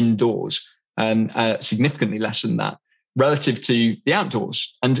indoors, and significantly less than that relative to the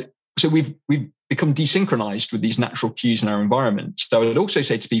outdoors. And so we've become desynchronized with these natural cues in our environment. So I would also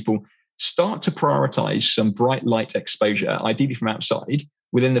say to people, start to prioritize some bright light exposure, ideally from outside,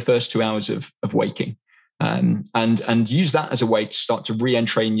 within the first 2 hours of waking. And use that as a way to start to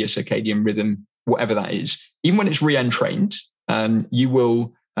re-entrain your circadian rhythm, whatever that is. Even when it's re-entrained,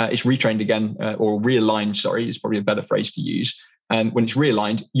 it's retrained again, or realigned, sorry, is probably a better phrase to use. When it's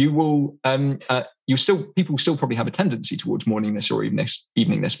realigned, people still probably have a tendency towards morningness or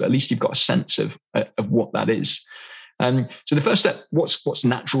eveningness, but at least you've got a sense of what that is. So the first step, what's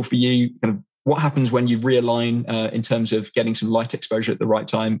natural for you? Kind of what happens when you realign in terms of getting some light exposure at the right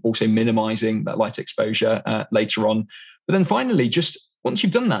time, also minimizing that light exposure later on. But then finally, just once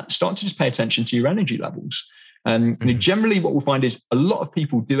you've done that, start to just pay attention to your energy levels. Generally what we'll find is a lot of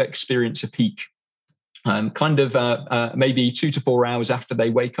people do experience a peak maybe 2 to 4 hours after they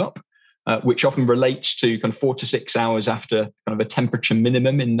wake up, which often relates to kind of 4 to 6 hours after kind of a temperature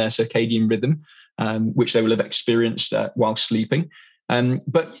minimum in their circadian rhythm, which they will have experienced while sleeping.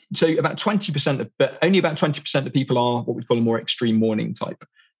 But about 20% but only about 20% of people are what we call a more extreme morning type,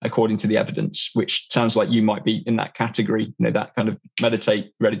 according to the evidence, which sounds like you might be in that category, that kind of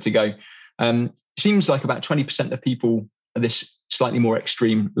meditate, ready to go. Seems like about 20% of people are this slightly more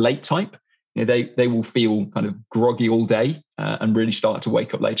extreme late type. They will feel kind of groggy all day and really start to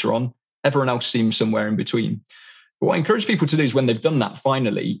wake up later on. Everyone else seems somewhere in between. But what I encourage people to do is when they've done that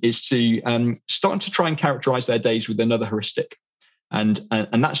finally is to start to try and characterize their days with another heuristic. And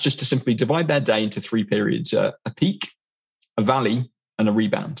that's just to simply divide their day into 3 periods, a peak, a valley, and a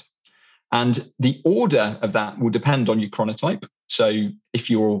rebound. And the order of that will depend on your chronotype. So if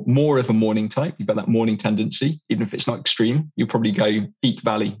you're more of a morning type, you've got that morning tendency, even if it's not extreme, you'll probably go peak,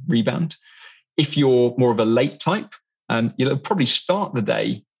 valley, rebound. If you're more of a late type, you'll probably start the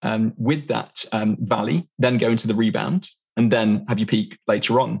day with that valley, then go into the rebound, and then have your peak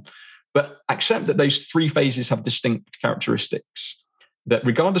later on. But accept that those 3 phases have distinct characteristics, that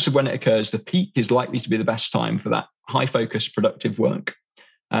regardless of when it occurs, the peak is likely to be the best time for that high focus, productive work.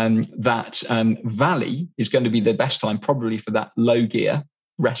 That valley is going to be the best time probably for that low gear,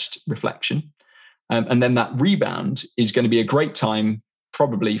 rest, reflection. And then that rebound is going to be a great time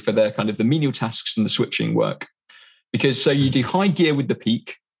probably for the kind of the menial tasks and the switching work. Because so you do high gear with the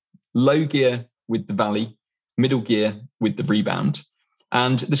peak, low gear with the valley, middle gear with the rebound.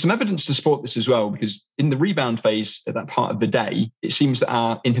 And there's some evidence to support this as well, because in the rebound phase at that part of the day, it seems that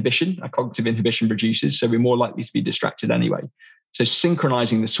our cognitive inhibition reduces. So we're more likely to be distracted anyway. So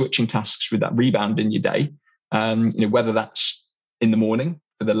synchronizing the switching tasks with that rebound in your day, whether that's in the morning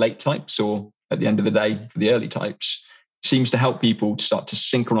for the late types or at the end of the day for the early types, seems to help people to start to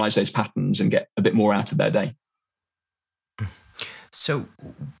synchronize those patterns and get a bit more out of their day. So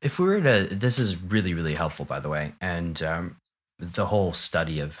if we were to, this is really, really helpful, by the way. And the whole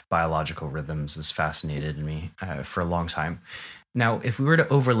study of biological rhythms has fascinated me for a long time. Now, if we were to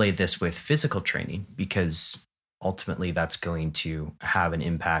overlay this with physical training, because ultimately that's going to have an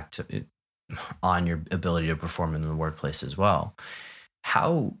impact on your ability to perform in the workplace as well,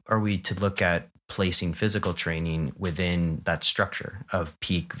 how are we to look at placing physical training within that structure of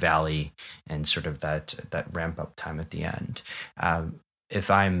peak, valley, and sort of that ramp up time at the end? If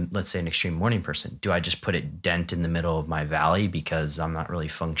I'm, let's say, an extreme morning person, do I just put it dent in the middle of my valley because I'm not really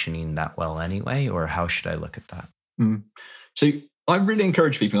functioning that well anyway? Or how should I look at that? So I really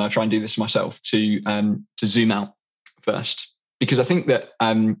encourage people, and I try and do this myself, to zoom out first. Because I think that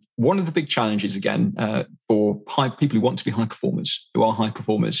one of the big challenges, again, for people who want to be high performers, who are high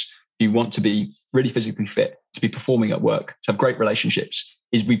performers, who want to be really physically fit, to be performing at work, to have great relationships,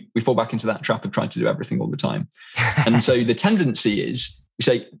 is we fall back into that trap of trying to do everything all the time. And so the tendency is,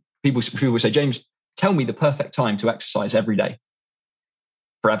 people say, James, tell me the perfect time to exercise every day,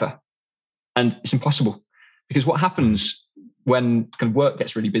 forever. And it's impossible, because what happens when kind of work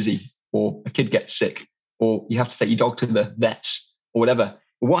gets really busy, or a kid gets sick, or you have to take your dog to the vets or whatever.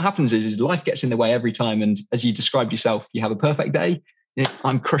 But what happens is life gets in the way every time. And as you described yourself, you have a perfect day.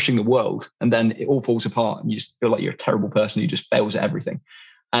 I'm crushing the world, and then it all falls apart, and you just feel like you're a terrible person who just fails at everything,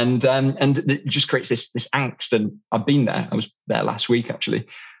 and it just creates this angst. And I've been there. I was there last week actually,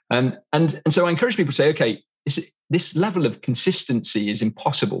 and so I encourage people to say, okay, this level of consistency is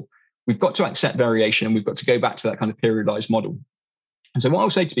impossible. We've got to accept variation, and we've got to go back to that kind of periodized model. And so what I'll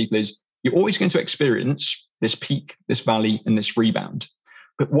say to people is, you're always going to experience this peak, this valley, and this rebound.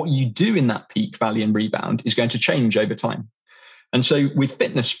 But what you do in that peak, valley, and rebound is going to change over time. And so with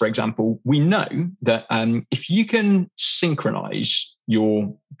fitness, for example, we know that if you can synchronize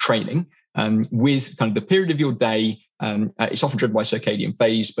your training with kind of the period of your day, it's often driven by circadian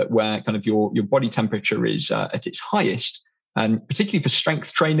phase, but where kind of your body temperature is at its highest, particularly for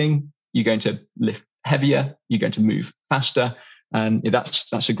strength training, you're going to lift heavier, you're going to move faster. And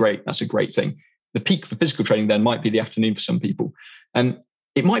that's a great thing. The peak for physical training then might be the afternoon for some people. And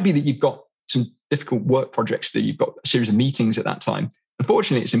it might be that you've got some difficult work projects, that you've got a series of meetings at that time.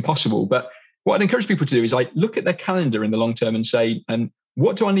 Unfortunately, it's impossible. But what I'd encourage people to do is look at their calendar in the long term and say,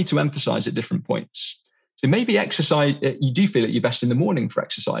 what do I need to emphasize at different points? So maybe exercise, you do feel at your best in the morning for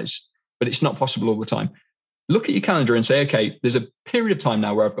exercise, but it's not possible all the time. Look at your calendar and say, okay, there's a period of time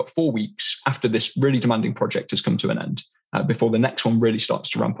now where I've got 4 weeks after this really demanding project has come to an end, before the next one really starts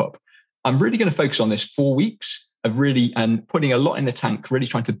to ramp up. I'm really going to focus on this 4 weeks of really putting a lot in the tank, really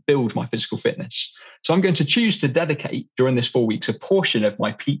trying to build my physical fitness. So I'm going to choose to dedicate during this 4 weeks a portion of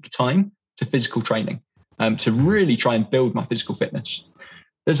my peak time to physical training, to really try and build my physical fitness.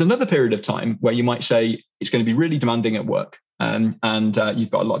 There's another period of time where you might say it's going to be really demanding at work, and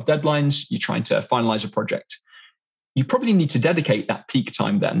you've got a lot of deadlines. You're trying to finalize a project. You probably need to dedicate that peak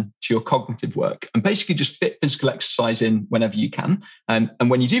time then to your cognitive work and basically just fit physical exercise in whenever you can. And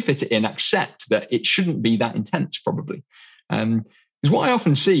when you do fit it in, accept that it shouldn't be that intense, probably. Because what I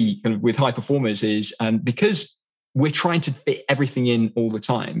often see kind of with high performers is because we're trying to fit everything in all the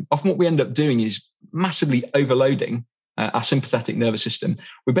time, often what we end up doing is massively overloading our sympathetic nervous system.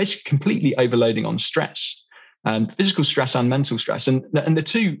 We're basically completely overloading on stress, physical stress and mental stress. And the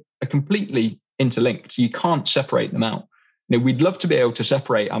two are completely interlinked. You can't separate them out. We'd love to be able to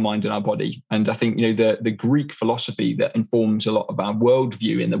separate our mind and our body. And I think, the Greek philosophy that informs a lot of our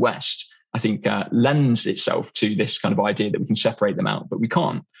worldview in the West, I think lends itself to this kind of idea that we can separate them out, but we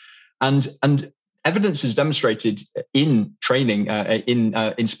can't. And evidence has demonstrated in training,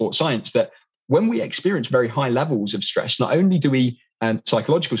 in sports science, that when we experience very high levels of stress, not only do we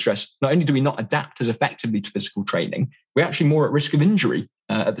psychological stress, not only do we not adapt as effectively to physical training, we're actually more at risk of injury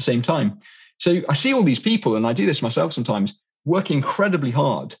at the same time. So I see all these people, and I do this myself sometimes, work incredibly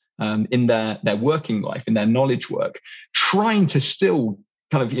hard in their working life, in their knowledge work, trying to still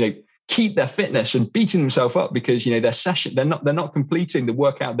kind of, keep their fitness and beating themselves up because, their session, they're not completing the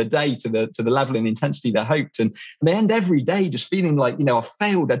workout of the day to the level and intensity they hoped. And they end every day just feeling like, I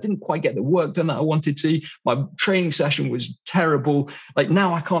failed. I didn't quite get the work done that I wanted to. My training session was terrible. Like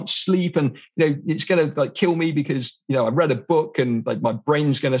now I can't sleep and, it's going to kill me because, I read a book and my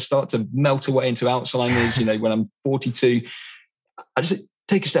brain's going to start to melt away into Alzheimer's, when I'm 42. I just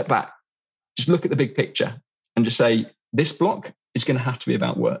take a step back, just look at the big picture and just say, this block is going to have to be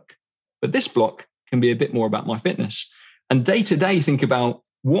about work. But this block can be a bit more about my fitness. And day to day, think about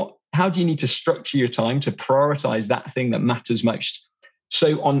how do you need to structure your time to prioritize that thing that matters most?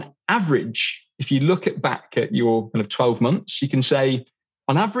 So on average, if you look back at your kind of 12 months, you can say,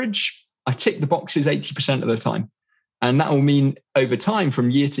 on average, I tick the boxes 80% of the time. And that will mean over time,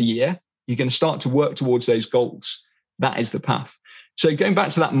 from year to year, you're going to start to work towards those goals. That is the path. So going back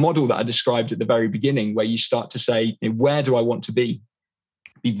to that model that I described at the very beginning, where you start to say, where do I want to be?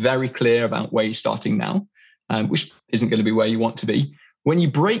 Be very clear about where you're starting now, which isn't going to be where you want to be. When you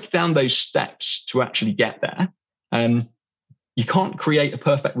break down those steps to actually get there, you can't create a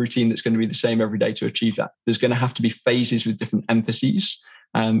perfect routine that's going to be the same every day to achieve that. There's going to have to be phases with different emphases,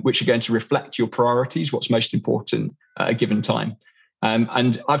 which are going to reflect your priorities, what's most important at a given time.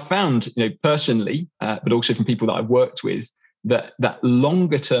 And I've found, personally, but also from people that I've worked with, that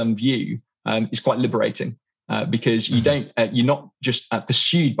longer term view is quite liberating. Because you're not just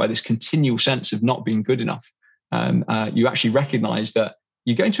pursued by this continual sense of not being good enough. You actually recognize that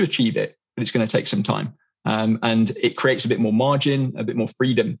you're going to achieve it, but it's going to take some time. And it creates a bit more margin, a bit more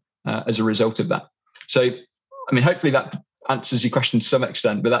freedom as a result of that. So, hopefully that answers your question to some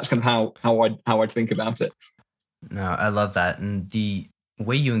extent, but that's kind of how I'd think about it. No, I love that. And the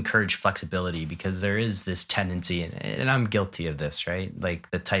way you encourage flexibility, because there is this tendency, and I'm guilty of this, right?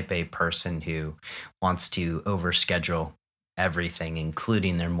 Like the type A person who wants to overschedule everything,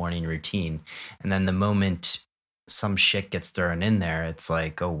 including their morning routine. And then the moment some shit gets thrown in there, it's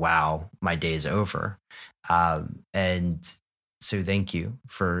like, oh, wow, my day's over. And so thank you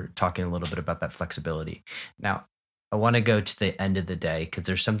for talking a little bit about that flexibility. Now, I want to go to the end of the day, because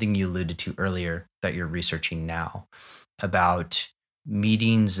there's something you alluded to earlier that you're researching now about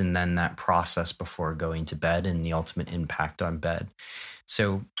meetings and then that process before going to bed and the ultimate impact on bed.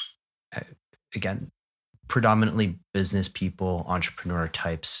 So again, predominantly business people, entrepreneur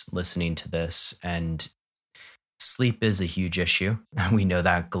types listening to this, and sleep is a huge issue. We know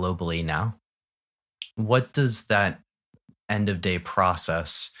that globally now. What does that end of day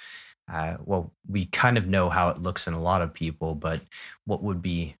process, we kind of know how it looks in a lot of people, but what would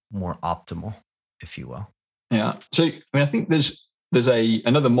be more optimal, if you will? Yeah. So, I think there's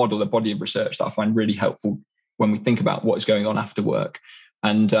another model, a body of research that I find really helpful when we think about what is going on after work,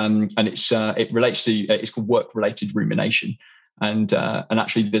 and it relates to it's called work-related rumination, and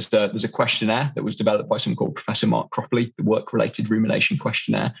actually there's a questionnaire that was developed by someone called Professor Mark Cropley, the work-related rumination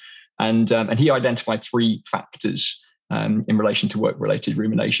questionnaire, and he identified 3 factors in relation to work-related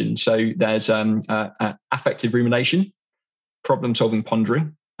rumination. So there's affective rumination, problem-solving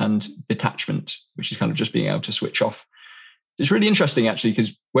pondering, and detachment, which is kind of just being able to switch off. It's really interesting, actually,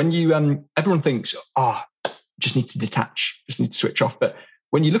 because when you everyone thinks, just need to detach, just need to switch off. But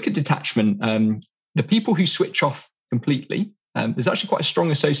when you look at detachment, the people who switch off completely, there's actually quite a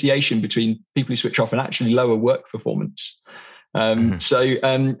strong association between people who switch off and actually lower work performance. So,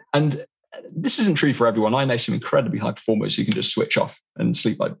 and this isn't true for everyone. I know some incredibly high performers who can just switch off and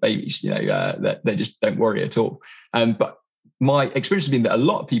sleep like babies. They just don't worry at all. But my experience has been that a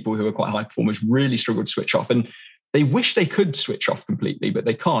lot of people who are quite high performers really struggle to switch off, and they wish they could switch off completely, but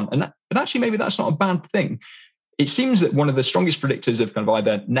they can't. But actually, maybe that's not a bad thing. It seems that one of the strongest predictors of kind of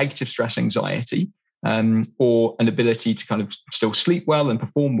either negative stress anxiety or an ability to kind of still sleep well and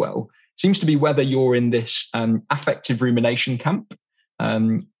perform well seems to be whether you're in this affective rumination camp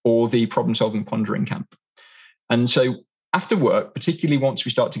or the problem-solving pondering camp. And so after work, particularly once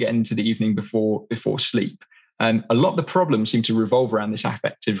we start to get into the evening before sleep, a lot of the problems seem to revolve around this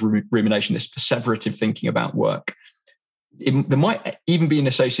affective rumination, this perseverative thinking about work. There might even be an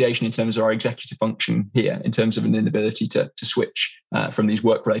association in terms of our executive function here, in terms of an inability to switch from these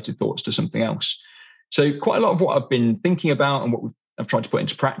work-related thoughts to something else. So quite a lot of what I've been thinking about and what I've tried to put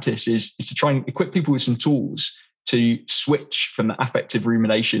into practice is to try and equip people with some tools to switch from the affective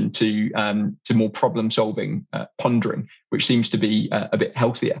rumination to more problem-solving pondering, which seems to be a bit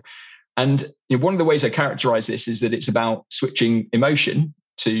healthier. And one of the ways I characterize this is that it's about switching emotion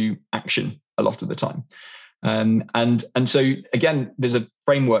to action a lot of the time. And so again, there's a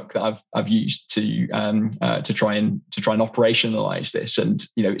framework that I've used to try and operationalize this. And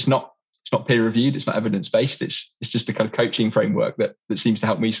it's not peer reviewed, it's not evidence based. It's just a kind of coaching framework that seems to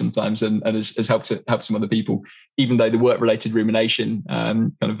help me sometimes and has helped some other people. Even though the work related rumination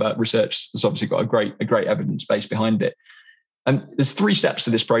research has obviously got a great evidence base behind it. And there's 3 steps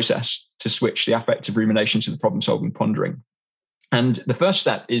to this process to switch the affective rumination to the problem solving pondering. And the first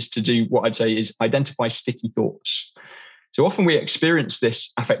step is to do what I'd say is identify sticky thoughts. So often we experience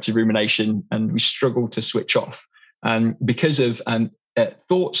this affective rumination and we struggle to switch off because of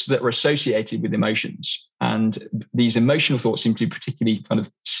thoughts that are associated with emotions. And these emotional thoughts seem to be particularly kind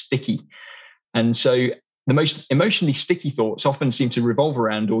of sticky. And so the most emotionally sticky thoughts often seem to revolve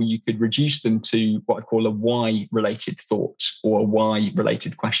around, or you could reduce them to what I call a why-related thought or a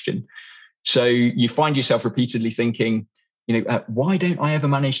why-related question. So you find yourself repeatedly thinking, why don't I ever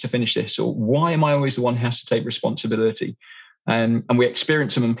manage to finish this? Or why am I always the one who has to take responsibility? And we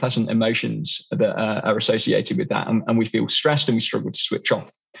experience some unpleasant emotions that are associated with that. And we feel stressed and we struggle to switch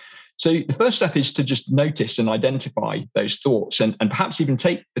off. So the first step is to just notice and identify those thoughts and perhaps even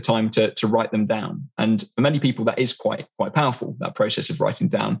take the time to write them down. And for many people, that is quite powerful, that process of writing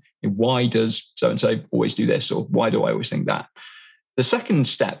down, why does so-and-so always do this? Or why do I always think that? The second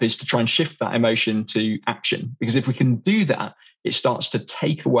step is to try and shift that emotion to action, because if we can do that, it starts to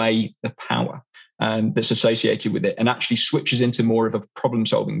take away the power that's associated with it and actually switches into more of a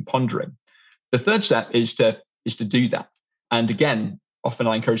problem-solving pondering. The third step is to do that. And again, often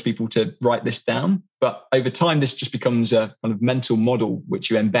I encourage people to write this down, but over time, this just becomes a kind of mental model which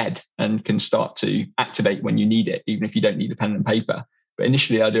you embed and can start to activate when you need it, even if you don't need a pen and paper. But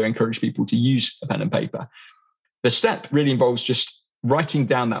initially, I do encourage people to use a pen and paper. The step really involves just writing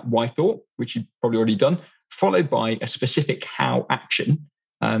down that why thought, which you've probably already done, followed by a specific how action,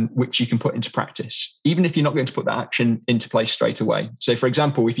 which you can put into practice, even if you're not going to put that action into place straight away. So for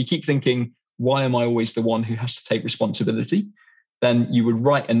example, if you keep thinking, why am I always the one who has to take responsibility? Then you would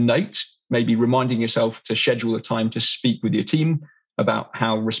write a note, maybe reminding yourself to schedule a time to speak with your team about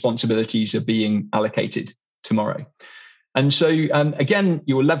how responsibilities are being allocated tomorrow. And so again,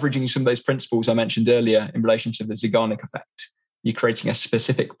 you're leveraging some of those principles I mentioned earlier in relation to the Zeigarnik effect. You're creating a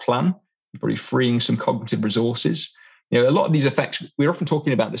specific plan. You're probably freeing some cognitive resources. A lot of these effects, we're often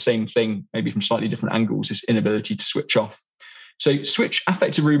talking about the same thing, maybe from slightly different angles, this inability to switch off. So switch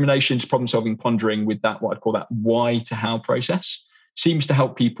affective rumination to problem-solving pondering with that, what I'd call that why to how process, seems to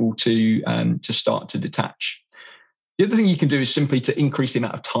help people to start to detach. The other thing you can do is simply to increase the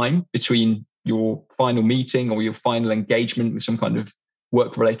amount of time between your final meeting or your final engagement with some kind of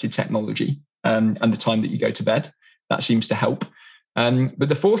work-related technology and the time that you go to bed. That seems to help. But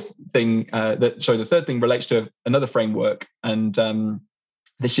the third thing relates to another framework, and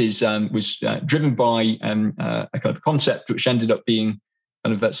this was driven by a kind of concept which ended up being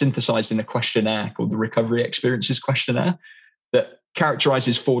kind of synthesized in a questionnaire called the Recovery Experiences Questionnaire that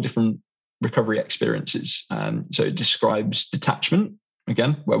characterizes 4 different recovery experiences. So it describes detachment,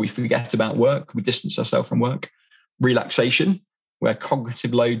 again, where we forget about work, we distance ourselves from work; relaxation, where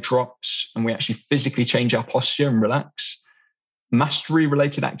cognitive load drops and we actually physically change our posture and relax;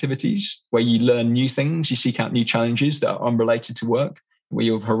 mastery-related activities, where you learn new things, you seek out new challenges that are unrelated to work, where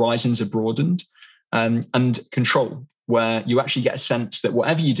your horizons are broadened; and control, where you actually get a sense that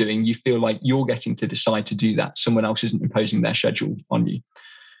whatever you're doing, you feel like you're getting to decide to do that. Someone else isn't imposing their schedule on you.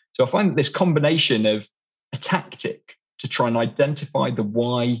 So I find that this combination of a tactic to try and identify the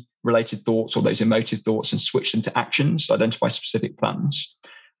why-related thoughts or those emotive thoughts and switch them to actions, identify specific plans,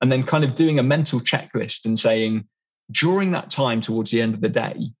 and then kind of doing a mental checklist and saying, during that time towards the end of the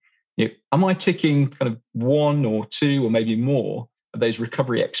day, am I ticking kind of one or two or maybe more of those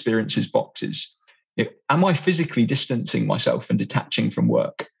recovery experiences boxes? Am I physically distancing myself and detaching from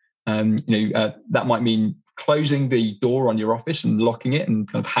work? That might mean closing the door on your office and locking it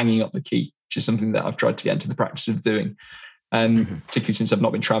and kind of hanging up the key, which is something that I've tried to get into the practice of doing, particularly since I've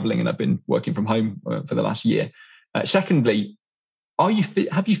not been traveling and I've been working from home for the last year. Secondly,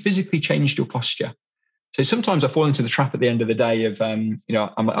 have you physically changed your posture? So sometimes I fall into the trap at the end of the day of, I'm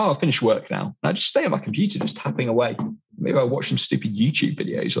like, oh, I'll finish work now. And I just stay on my computer, just tapping away. Maybe I'll watch some stupid YouTube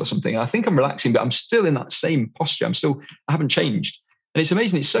videos or something. I think I'm relaxing, but I'm still in that same posture. I haven't changed. And it's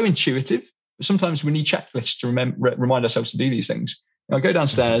amazing. It's so intuitive. But sometimes we need checklists to remind ourselves to do these things. I go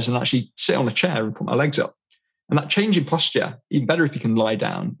downstairs and actually sit on a chair and put my legs up. And that change in posture, even better if you can lie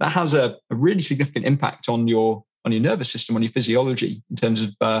down, that has a really significant impact on your nervous system, on your physiology, in terms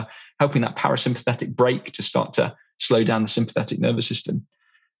of helping that parasympathetic brake to start to slow down the sympathetic nervous system.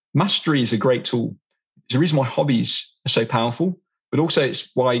 Mastery is a great tool. It's the reason why hobbies are so powerful, but also it's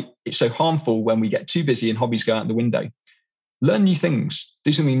why it's so harmful when we get too busy and hobbies go out the window. Learn new things,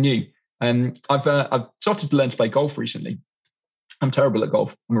 do something new. I've started to learn to play golf recently. I'm terrible at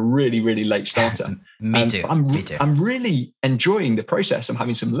golf. I'm a really, really late starter. Me too. I'm really enjoying the process. I'm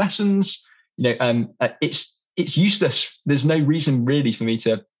having some lessons. It's useless. There's no reason really for me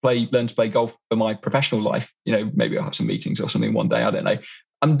to learn to play golf for my professional life. Maybe I'll have some meetings or something one day. I don't know.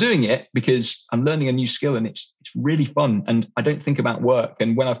 I'm doing it because I'm learning a new skill and it's really fun. And I don't think about work.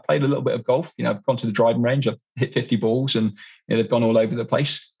 And when I've played a little bit of golf, I've gone to the driving range, I've hit 50 balls and they've gone all over the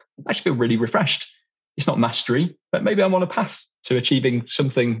place. I actually feel really refreshed. It's not mastery, but maybe I'm on a path to achieving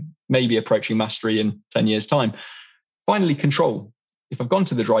something, maybe approaching mastery in 10 years' time. Finally, control. If I've gone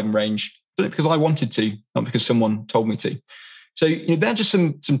to the driving range, I've done it because I wanted to, not because someone told me to. So they're just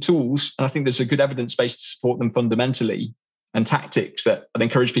some tools, and I think there's a good evidence base to support them fundamentally, and tactics that I'd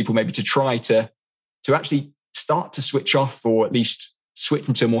encourage people maybe to try to actually start to switch off, or at least switch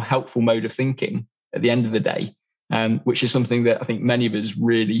into a more helpful mode of thinking at the end of the day, which is something that I think many of us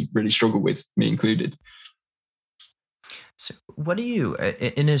really, really struggle with, me included. So what do you,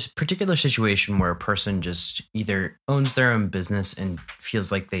 in a particular situation where a person just either owns their own business and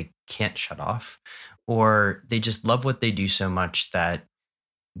feels like they can't shut off, or they just love what they do so much that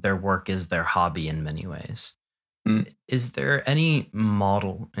their work is their hobby in many ways? Is there any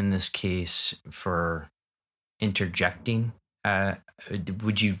model in this case for interjecting?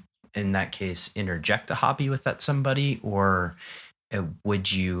 Would you, in that case, interject a hobby with that somebody, or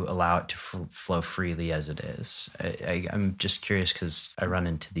would you allow it to flow freely as it is? I'm just curious because I run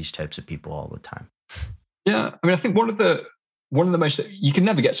into these types of people all the time. Yeah, I think one of the most, you can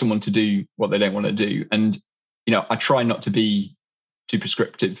never get someone to do what they don't want to do, and I try not to be too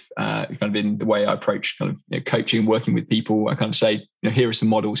prescriptive, kind of in the way I approach kind of coaching, working with people. I kind of say, here are some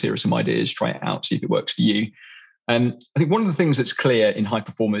models, here are some ideas, try it out, see if it works for you. And I think one of the things that's clear in high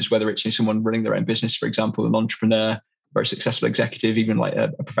performers, whether it's someone running their own business, for example, an entrepreneur, very successful executive, even like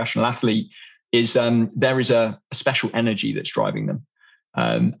a professional athlete, is there is a special energy that's driving them,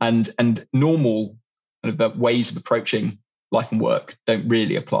 and normal kind of ways of approaching life and work don't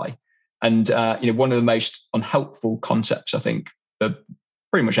really apply. And one of the most unhelpful concepts, I think, for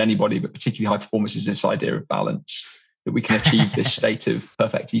pretty much anybody, but particularly high performers, is this idea of balance, that we can achieve this state of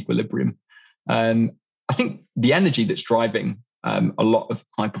perfect equilibrium. I think the energy that's driving a lot of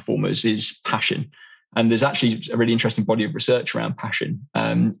high performers is passion. And there's actually a really interesting body of research around passion.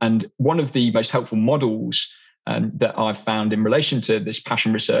 And one of the most helpful models that I've found in relation to this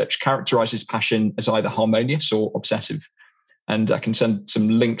passion research characterizes passion as either harmonious or obsessive. And I can send some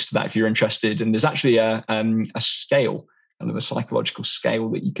links to that if you're interested. And there's actually a scale, kind of a psychological scale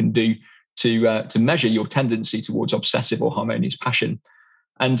that you can do to measure your tendency towards obsessive or harmonious passion.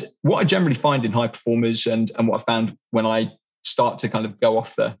 And what I generally find in high performers, and what I found when I start to kind of go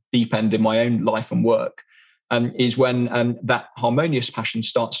off the deep end in my own life and work, is when that harmonious passion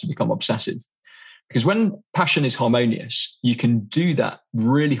starts to become obsessive. Because when passion is harmonious, you can do that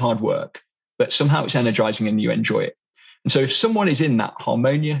really hard work, but somehow it's energizing and you enjoy it. And so if someone is in that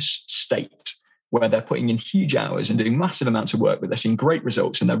harmonious state where they're putting in huge hours and doing massive amounts of work, but they're seeing great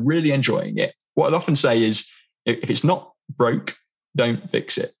results and they're really enjoying it, what I'd often say is, if it's not broke, don't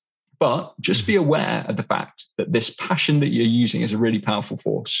fix it. But just be aware of the fact that this passion that you're using is a really powerful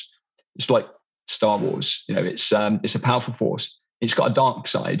force. It's like Star Wars, it's a powerful force. It's got a dark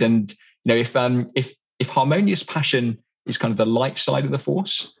side, and if harmonious passion is kind of the light side of the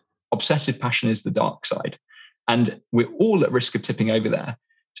force, obsessive passion is the dark side, and we're all at risk of tipping over there.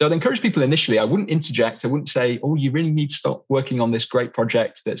 So I'd encourage people initially. I wouldn't interject. I wouldn't say, "Oh, you really need to stop working on this great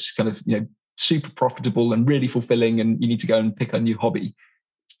project that's kind of super profitable and really fulfilling, and you need to go and pick a new hobby."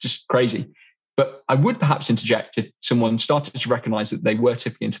 just crazy. But I would perhaps interject if someone started to recognize that they were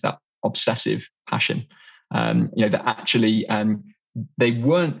tipping into that obsessive passion, that actually they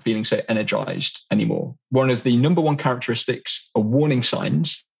weren't feeling so energized anymore. One of the number one characteristics or warning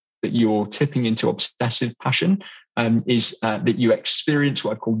signs that you're tipping into obsessive passion is that you experience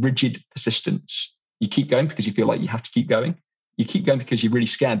what I call rigid persistence. You keep going because you feel like you have to keep going. You keep going because you're really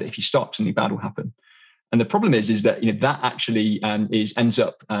scared that if you stop, something bad will happen. And the problem is that that actually ends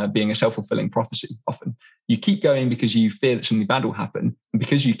up being a self-fulfilling prophecy. Often, you keep going because you fear that something bad will happen, and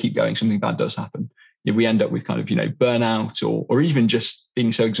because you keep going, something bad does happen. We end up with kind of burnout, or even just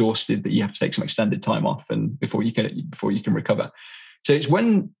being so exhausted that you have to take some extended time off, and before you can recover. So it's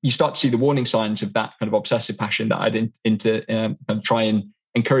when you start to see the warning signs of that kind of obsessive passion that I'd try and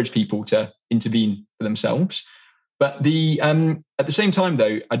encourage people to intervene for themselves. But at the same time,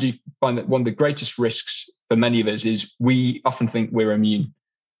 though, I do find that one of the greatest risks for many of us is we often think we're immune.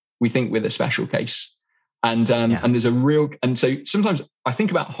 We think we're the special case. And there's a real, and so sometimes I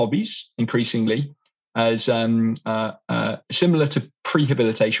think about hobbies increasingly as similar to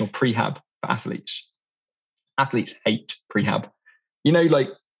prehabilitation or prehab for athletes. Athletes hate prehab. Like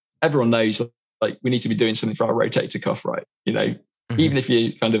everyone knows, like we need to be doing something for our rotator cuff, right? Even if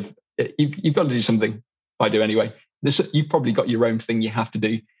you kind of, you've got to do something. I do anyway. You've probably got your own thing you have to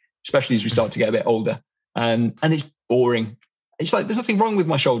do, especially as we start to get a bit older. And it's boring. It's like, there's nothing wrong with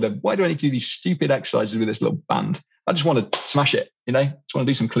my shoulder. Why do I need to do these stupid exercises with this little band? I just want to smash it, just want to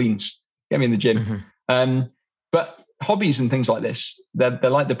do some cleans, get me in the gym. Mm-hmm. But hobbies and things like this, they're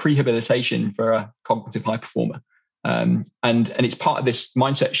like the prehabilitation for a cognitive high performer. And it's part of this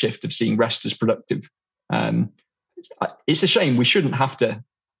mindset shift of seeing rest as productive. It's a shame we shouldn't have to.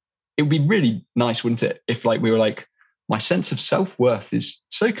 It would be really nice, wouldn't it, if we were like, my sense of self-worth is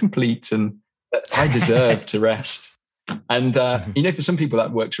so complete and that I deserve to rest. And, for some people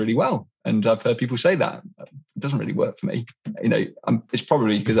that works really well. And I've heard people say that. It doesn't really work for me. It's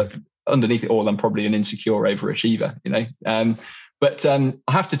probably because underneath it all, I'm probably an insecure overachiever, But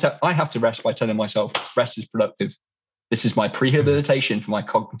I have to rest by telling myself rest is productive. This is my prehabilitation for my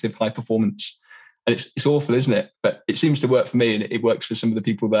cognitive high performance. And it's awful, isn't it? But it seems to work for me, and it works for some of the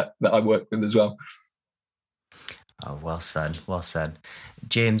people that I work with as well. Oh, well said. Well said.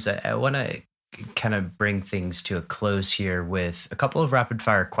 James, I want to kind of bring things to a close here with a couple of rapid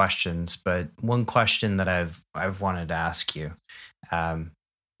fire questions, but one question that I've wanted to ask you, and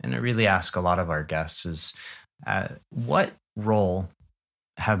I really ask a lot of our guests is, what role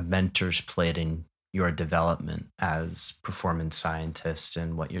have mentors played in your development as performance scientist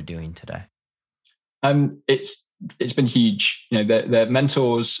and what you're doing today? It's been huge. The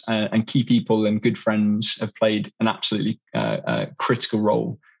mentors and key people and good friends have played an absolutely critical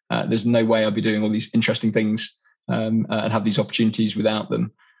role. There's no way I'll be doing all these interesting things and have these opportunities without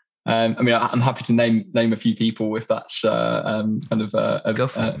them. I'm happy to name a few people if that's kind of go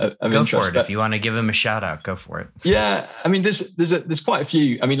for it. If you want to give them a shout out, go for it. Yeah, there's quite a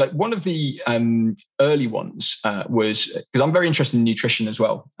few. One of the early ones was because I'm very interested in nutrition as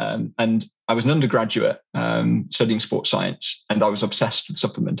well, and I was an undergraduate studying sports science, and I was obsessed with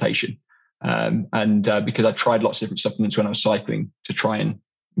supplementation, and because I tried lots of different supplements when I was cycling to try and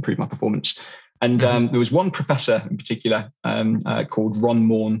improve my performance. And there was one professor in particular called Ron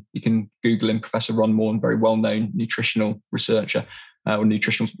Morn. You can Google him, Professor Ron Morn, very well-known nutritional researcher or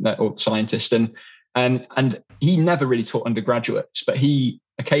nutritional or scientist. And he never really taught undergraduates, but he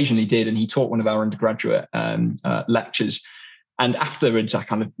occasionally did. And he taught one of our undergraduate lectures. And afterwards, I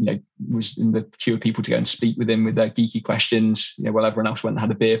kind of, was in the queue of people to go and speak with him with their geeky questions, while everyone else went and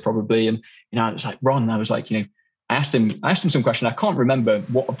had a beer probably. And, I was like, Ron, I was like, I asked him some question. I can't remember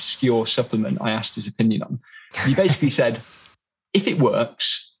what obscure supplement I asked his opinion on. He basically said, if it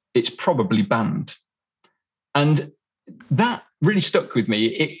works, it's probably banned. And that really stuck with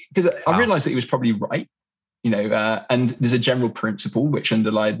me because I realized that he was probably right, and there's a general principle which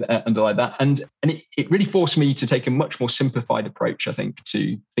underlied that. And it really forced me to take a much more simplified approach, I think,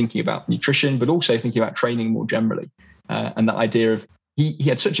 to thinking about nutrition, but also thinking about training more generally. And that idea of, he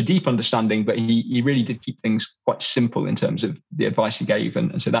had such a deep understanding, but he really did keep things quite simple in terms of the advice he gave.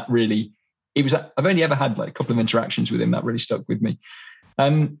 And so that really, I've only ever had a couple of interactions with him that really stuck with me.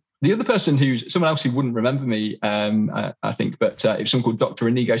 The other person who's someone else who wouldn't remember me, I think, but it was someone called Dr.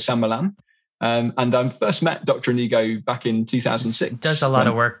 Inigo San Millan. And I first met Dr. Inigo back in 2006. He does a lot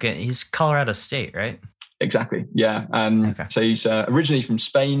of work. He's Colorado State, right? Exactly. Yeah. Okay. So he's originally from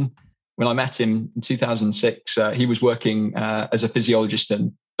Spain. When I met him in 2006, he was working as a physiologist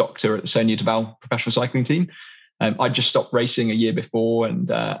and doctor at the Sonia Devall professional cycling team. I'd just stopped racing a year before,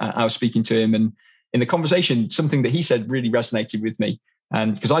 and I was speaking to him. And in the conversation, something that he said really resonated with me.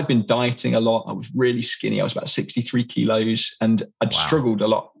 And because I'd been dieting a lot, I was really skinny. I was about 63 kilos, and I'd struggled a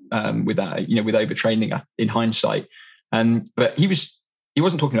lot with that, with overtraining in hindsight. But he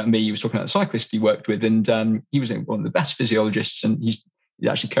wasn't talking about me. He was talking about the cyclist he worked with, and he was one of the best physiologists, and he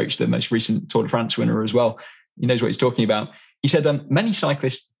actually coached the most recent Tour de France winner as well. He knows what he's talking about. He said many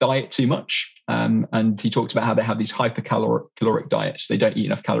cyclists diet too much, and he talked about how they have these hypercaloric diets. They don't eat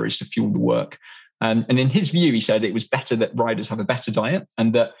enough calories to fuel the work. And in his view, he said it was better that riders have a better diet,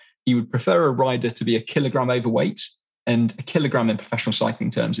 and that he would prefer a rider to be a kilogram overweight. And a kilogram in professional cycling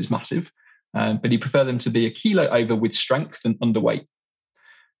terms is massive, but he preferred them to be a kilo over with strength than underweight.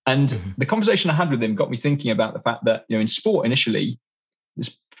 And the conversation I had with him got me thinking about the fact that, in sport initially,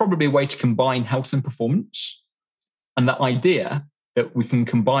 there's probably a way to combine health and performance. And that idea that we can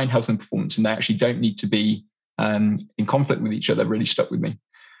combine health and performance and they actually don't need to be in conflict with each other really stuck with me.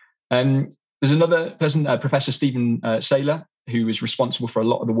 There's another person, Professor Stephen Saylor, who was responsible for a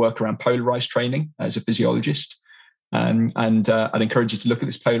lot of the work around polarized training as a physiologist. And I'd encourage you to look at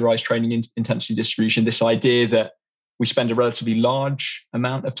this polarized training intensity distribution, this idea that we spend a relatively large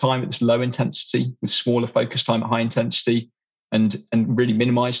amount of time at this low intensity with smaller focus time at high intensity and really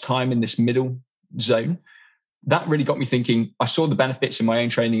minimize time in this middle zone. That really got me thinking. I saw the benefits in my own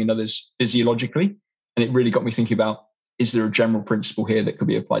training and others physiologically, and it really got me thinking about, is there a general principle here that could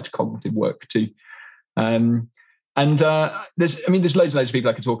be applied to cognitive work too? There's loads and loads of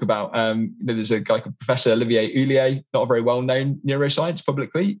people I could talk about. There's a guy called Professor Olivier Houllier, not a very well-known neuroscience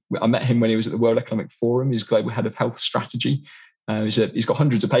publicly. I met him when he was at the World Economic Forum. He's global head of health strategy. He's got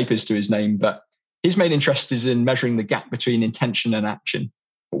hundreds of papers to his name, but his main interest is in measuring the gap between intention and action,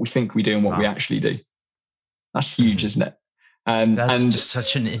 what we think we do and what we actually do. That's huge, isn't it? That's just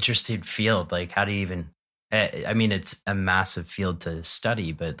such an interesting field. Like, how do you even, it's a massive field to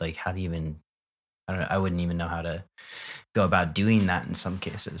study, but like, how do you even, I wouldn't even know how to go about doing that in some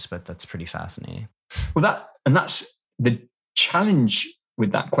cases, but that's pretty fascinating. Well, that's the challenge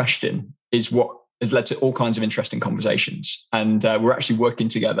with that question, is what has led to all kinds of interesting conversations. And we're actually working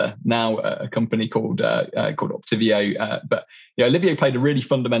together now at a company called Optivio. But Olivier played a really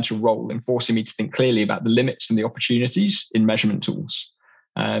fundamental role in forcing me to think clearly about the limits and the opportunities in measurement tools,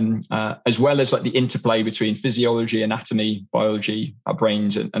 as well as like the interplay between physiology, anatomy, biology, our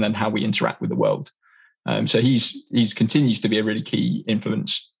brains, and then how we interact with the world. So he's continues to be a really key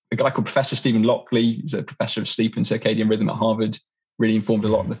influence. A guy called Professor Stephen Lockley, who's a professor of sleep and circadian rhythm at Harvard, really informed a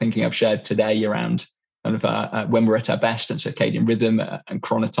lot of the thinking I've shared today around kind of when we're at our best and circadian rhythm and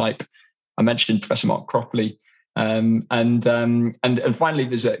chronotype. I mentioned Professor Mark Cropley. And finally,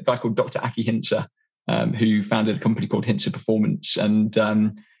 there's a guy called Dr. Aki Hintsa, who founded a company called Hintsa Performance.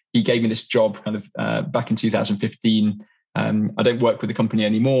 And he gave me this job kind of back in 2015. I don't work with the company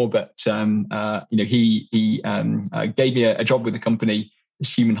anymore, but he gave me a job with the company,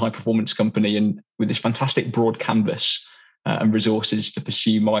 this human high performance company, and with this fantastic broad canvas and resources to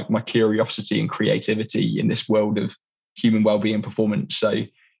pursue my curiosity and creativity in this world of human well-being and performance. So,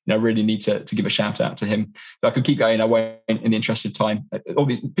 I really need to give a shout out to him. But I could keep going. I won't in the interest of time. All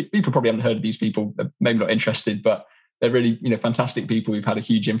these people probably haven't heard of these people. They're maybe not interested, but they're really, fantastic people who've had a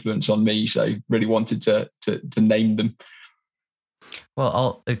huge influence on me. So really wanted to name them.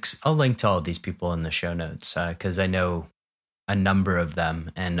 Well, I'll link to all of these people in the show notes because I know a number of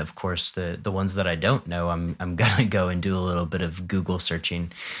them, and of course the ones that I don't know, I'm gonna go and do a little bit of Google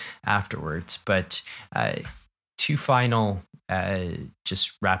searching afterwards. But two final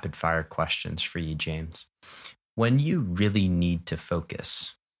just rapid fire questions for you, James. When you really need to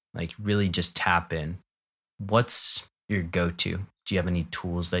focus, like really just tap in, what's your go-to? Do you have any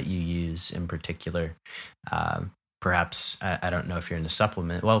tools that you use in particular? Perhaps, I don't know if you're into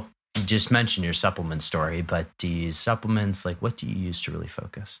supplement. Well, you just mentioned your supplement story, but do you use supplements? Like, what do you use to really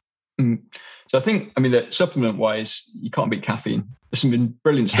focus? So I think, that supplement wise, you can't beat caffeine. There's some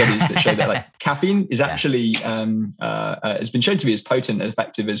brilliant studies that show that like caffeine is actually, has been shown to be as potent and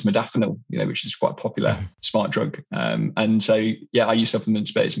effective as modafinil, which is quite a popular smart drug. And so, I use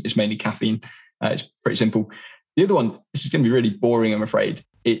supplements, but it's mainly caffeine. It's pretty simple. The other one, this is going to be really boring, I'm afraid.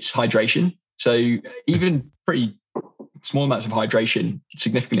 It's hydration. So even pretty small amounts of hydration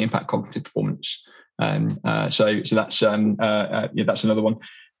significantly impact cognitive performance. So that's another one.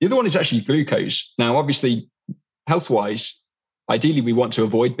 The other one is actually glucose. Now, obviously, health-wise, ideally we want to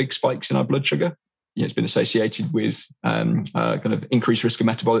avoid big spikes in our blood sugar. It's been associated with kind of increased risk of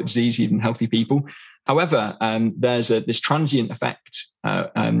metabolic disease, even in healthy people. However, there's this transient effect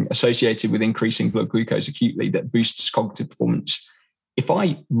associated with increasing blood glucose acutely that boosts cognitive performance. If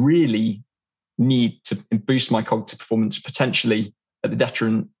I really need to boost my cognitive performance, potentially at the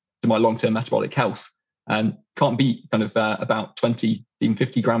detriment to my long-term metabolic health, can't beat kind of about 20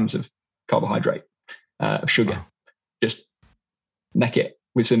 50 grams of carbohydrate, of sugar. Wow. Just neck it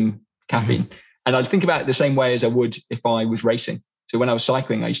with some caffeine. Mm-hmm. And I think about it the same way as I would if I was racing. So when I was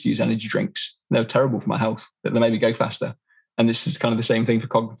cycling, I used to use energy drinks. They were terrible for my health, but they made me go faster. And this is kind of the same thing for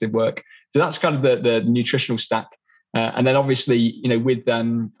cognitive work. So that's kind of the nutritional stack. And then obviously, with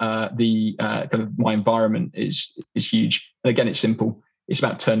the kind of my environment is huge. And again, it's simple. It's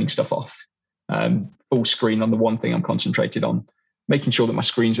about turning stuff off. Full screen on the one thing I'm concentrated on, making sure that my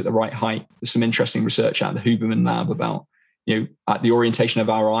screen's at the right height. There's some interesting research out of the Huberman Lab about, the orientation of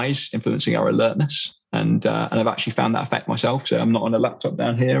our eyes influencing our alertness. And I've actually found that effect myself. So I'm not on a laptop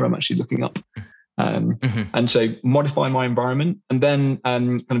down here. I'm actually looking up. And so modify my environment. And then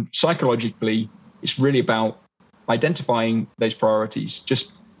kind of psychologically, it's really about identifying those priorities.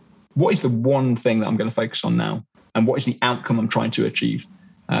 Just what is the one thing that I'm going to focus on now? And what is the outcome I'm trying to achieve?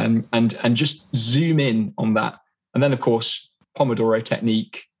 And just zoom in on that. And then, of course, Pomodoro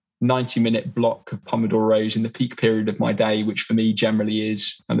technique, 90-minute block of Pomodoros in the peak period of my day, which for me generally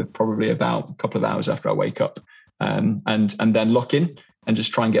is kind of probably about a couple of hours after I wake up, and then lock in and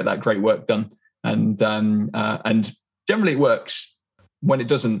just try and get that great work done. And generally it works. When it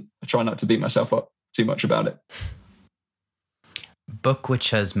doesn't, I try not to beat myself up too much about it. Book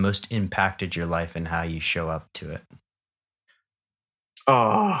which has most impacted your life and how you show up to it.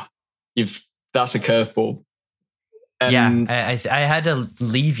 That's a curveball. I had to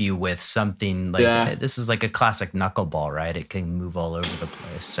leave you with something like this is like a classic knuckleball, right? It can move all over the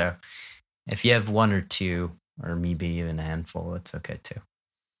place. So if you have one or two, or maybe even a handful, it's okay too.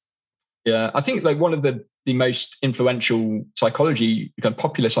 Yeah, I think like one of the most influential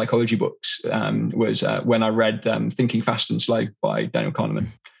popular psychology books was when I read Thinking Fast and Slow by Daniel Kahneman.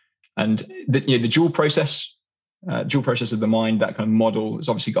 And the dual process of the mind, that kind of model has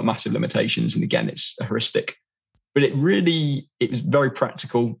obviously got massive limitations. And again, it's a heuristic. But it was very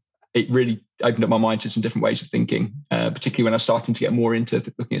practical. It really opened up my mind to some different ways of thinking, particularly when I was starting to get more into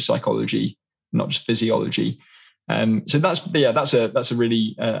looking at psychology, not just physiology. So that's a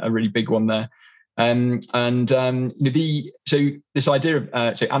really big one there. This idea of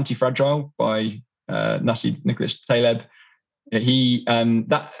Anti-Fragile by Nassim Nicholas Taleb, he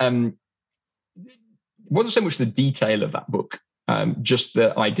wasn't so much the detail of that book, just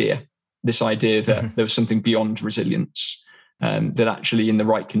the idea. This idea that there was something beyond resilience, that actually in the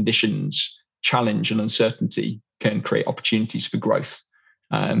right conditions, challenge and uncertainty can create opportunities for growth.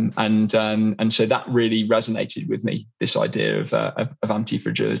 And so that really resonated with me, this idea of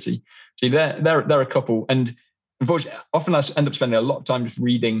anti-fragility. So there are a couple, and unfortunately, often I end up spending a lot of time just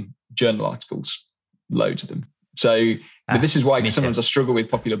reading journal articles, loads of them. So but this is why sometimes I struggle with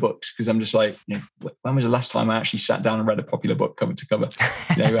popular books, because I'm just like, when was the last time I actually sat down and read a popular book cover to cover?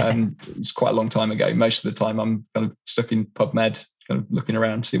 It's quite a long time ago. Most of the time I'm kind of stuck in PubMed, kind of looking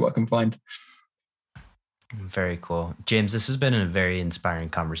around to see what I can find. Very cool. James, this has been a very inspiring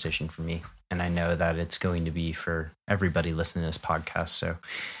conversation for me. And I know that it's going to be for everybody listening to this podcast. So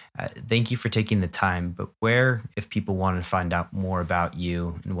thank you for taking the time. But where, if people want to find out more about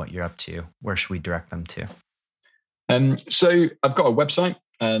you and what you're up to, where should we direct them to? So I've got a website,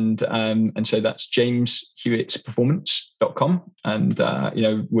 and so that's jameshewittperformance.com. And,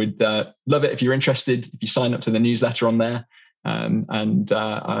 would love it if you're interested, if you sign up to the newsletter on there.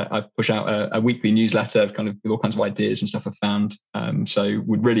 I push out a weekly newsletter of kind of all kinds of ideas and stuff I've found. So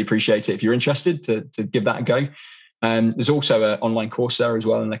would really appreciate it if you're interested to give that a go. There's also an online course there as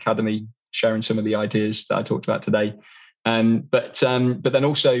well, an academy sharing some of the ideas that I talked about today. But then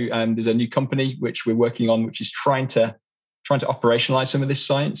also there's a new company which we're working on, which is trying to operationalize some of this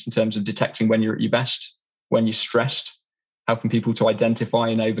science in terms of detecting when you're at your best, when you're stressed, helping people to identify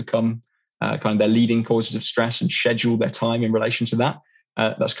and overcome kind of their leading causes of stress and schedule their time in relation to that.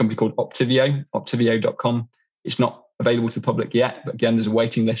 That's a company called Optivio, optivio.com. It's not available to the public yet, but again, there's a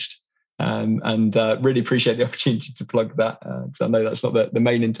waiting list. And really appreciate the opportunity to plug that, because I know that's not the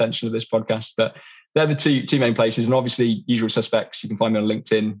main intention of this podcast, but they're the two main places. And obviously, usual suspects. You can find me on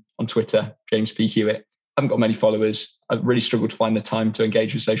LinkedIn, on Twitter, James P. Hewitt. I haven't got many followers. I really struggle to find the time to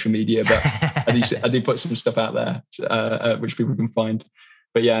engage with social media, but I do put some stuff out there which people can find.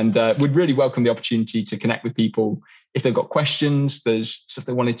 But yeah, and we'd really welcome the opportunity to connect with people. If they've got questions, there's stuff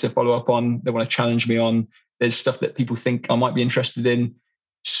they wanted to follow up on, they want to challenge me on, there's stuff that people think I might be interested in.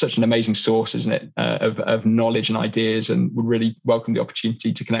 Such an amazing source, isn't it, of knowledge and ideas, and would really welcome the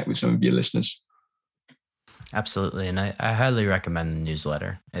opportunity to connect with some of your listeners. Absolutely. And I highly recommend the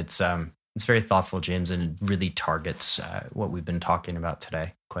newsletter. It's very thoughtful, James, and it really targets what we've been talking about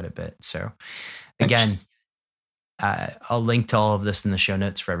today quite a bit. So again, I'll link to all of this in the show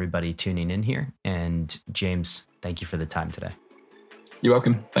notes for everybody tuning in here. And James, thank you for the time today. You're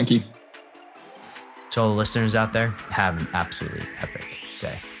welcome. Thank you. To all the listeners out there, have an absolutely epic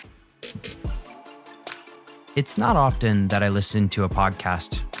day. It's not often that I listen to a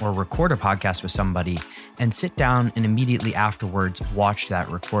podcast or record a podcast with somebody and sit down and immediately afterwards watch that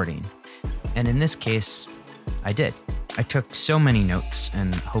recording. And in this case, I did. I took so many notes,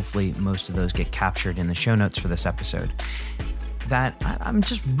 and hopefully most of those get captured in the show notes for this episode, that I'm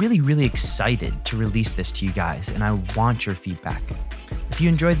just really, really excited to release this to you guys, and I want your feedback. If you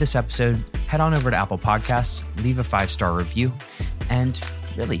enjoyed this episode, head on over to Apple Podcasts, leave a 5-star review, and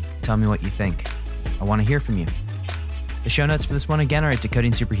really tell me what you think. I want to hear from you. The show notes for this one again are at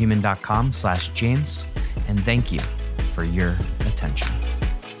decodingsuperhuman.com/James, and thank you for your attention.